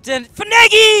 Clipped in.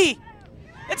 Finegi!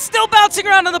 It's still bouncing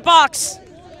around in the box.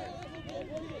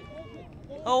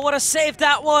 Oh, what a save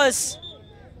that was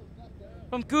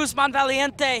from Guzman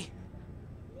Valiente.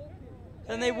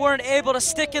 And they weren't able to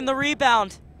stick in the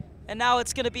rebound. And now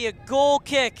it's going to be a goal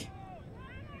kick.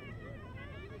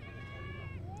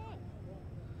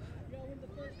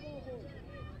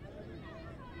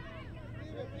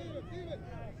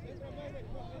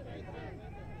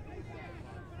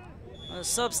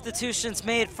 Substitutions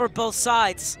made for both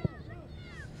sides.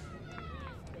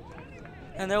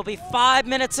 And there'll be 5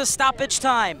 minutes of stoppage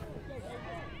time.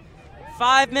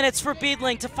 5 minutes for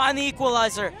Beadling to find the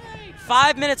equalizer.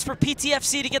 5 minutes for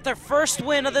PTFC to get their first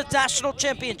win of the national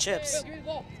championships.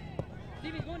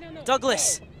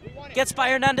 Douglas gets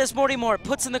by Hernandez Mortimore,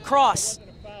 puts in the cross,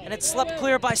 and it's swept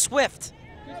clear by Swift.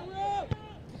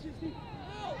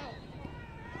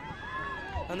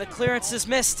 And the clearance is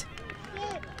missed.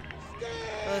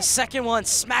 The second one,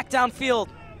 smack downfield.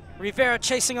 Rivera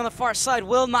chasing on the far side,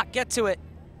 will not get to it.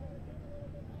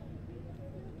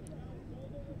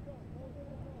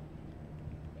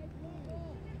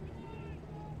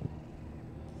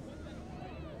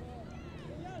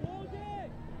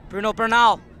 Bruno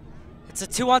Bernal. It's a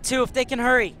 2-on-2 if they can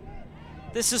hurry.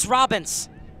 This is Robbins.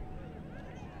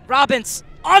 Robbins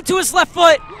onto his left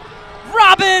foot.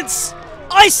 Robbins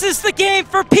ices the game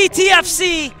for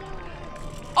PTFC.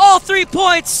 All 3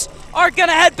 points are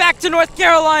gonna head back to North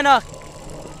Carolina.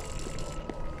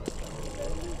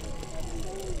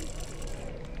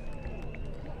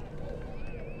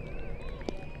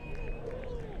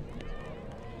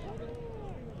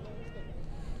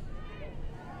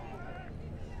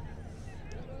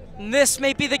 And this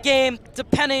may be the game,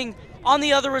 depending on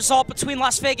the other result between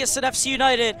Las Vegas and FC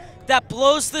United, that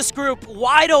blows this group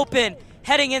wide open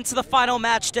heading into the final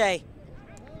match day.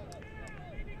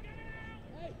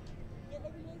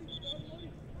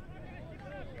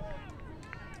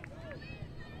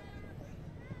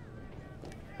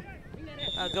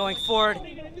 Going forward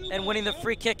and winning the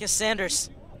free kick is Sanders.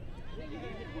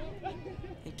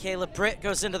 And Caleb Britt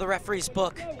goes into the referee's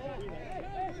book.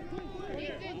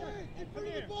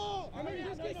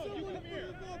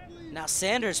 Now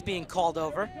Sanders being called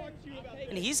over,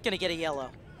 and he's going to get a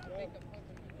yellow.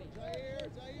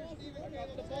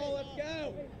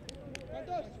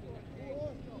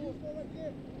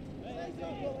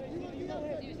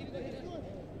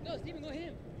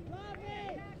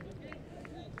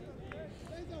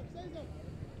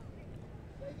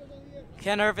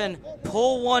 Can Irvin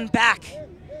pull one back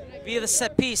via the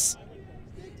set piece?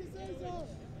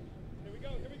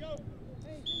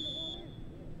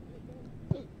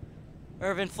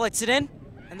 Irvin flights it in,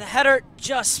 and the header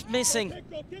just missing.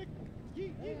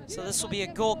 So this will be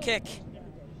a goal kick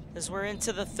as we're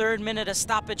into the 3rd minute of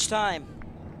stoppage time.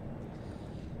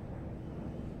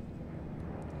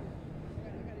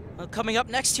 Well, coming up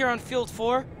next here on Field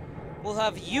 4, we'll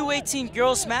have U18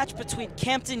 girls match between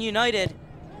Campton United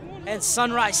and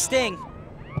Sunrise Sting.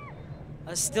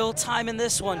 Still time in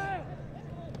this one.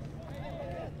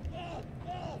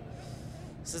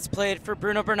 So it's played for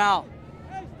Bruno Bernal.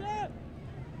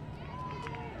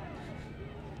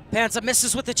 Panza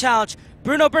misses with the challenge.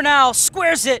 Bruno Bernal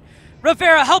squares it.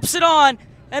 Rivera helps it on,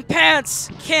 and Pants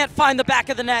can't find the back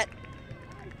of the net.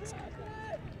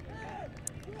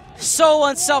 So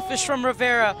unselfish from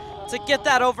Rivera to get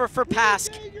that over for Pask.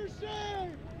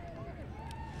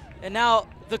 And now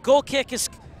the goal kick is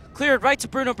cleared right to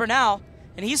Bruno Bernal,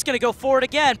 and he's going to go forward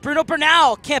again. Bruno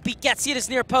Bernal can't beat Getzy at his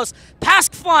near post.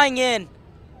 Pask flying in.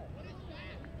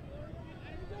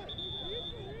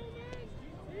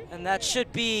 And that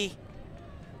should be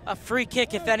a free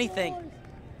kick, if anything.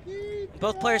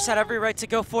 Both players had every right to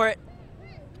go for it.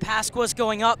 Pask was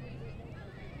going up,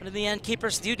 but in the end,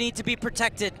 keepers do need to be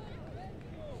protected.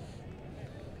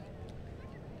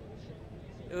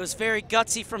 It was very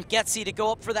gutsy from Getzy to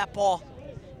go up for that ball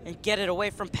and get it away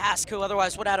from Pask, who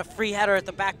otherwise would have had a free header at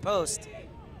the back post.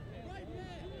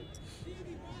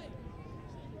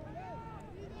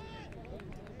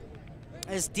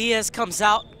 As Diaz comes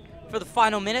out for the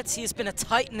final minutes, he's been a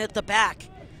titan at the back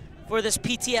for this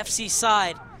PTFC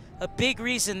side. A big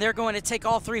reason they're going to take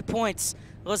all 3 points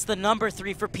was the number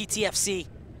 3 for PTFC.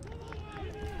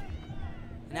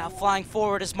 Now flying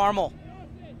forward is Marmol.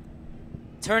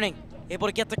 Turning, able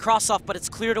to get the cross off, but it's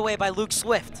cleared away by Luke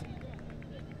Swift.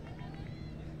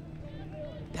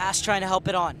 Pass trying to help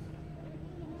it on.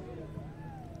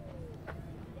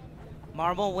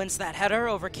 Marmol wins that header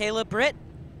over Caleb Britt.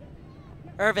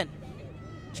 Irvin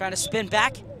Trying to spin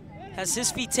back. Has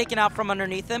his feet taken out from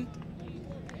underneath him.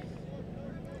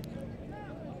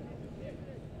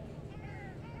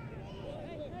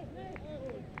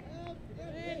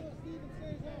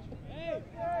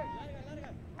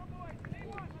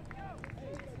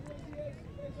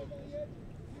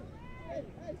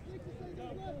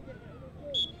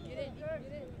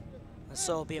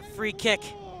 So it'll be a free kick.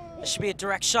 This should be a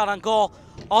direct shot on goal.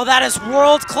 Oh, that is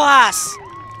world class.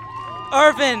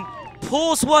 Irvin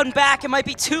pulls one back. It might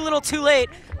be too little too late,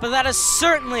 but that is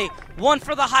certainly one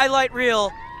for the highlight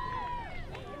reel.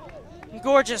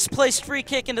 Gorgeous placed free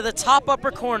kick into the top upper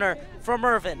corner from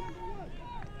Irvin.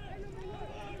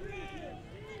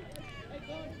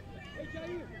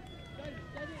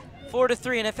 Four to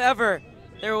 3, and if ever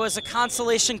there was a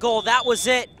consolation goal, that was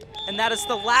it. And that is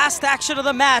the last action of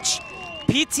the match.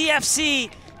 PTFC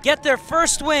get their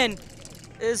first win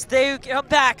as they get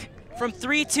back from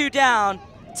 3-2 down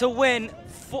to win,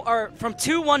 from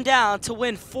 2-1 down to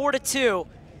win 4-2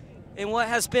 in what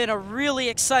has been a really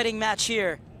exciting match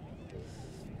here.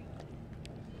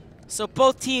 So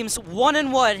both teams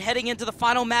 1-1 heading into the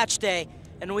final match day,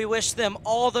 and we wish them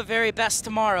all the very best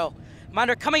tomorrow.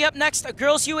 Reminder, coming up next, a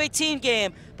girls U18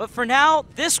 game, but for now,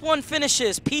 this one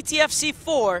finishes PTFC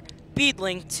 4,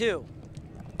 Beadling 2.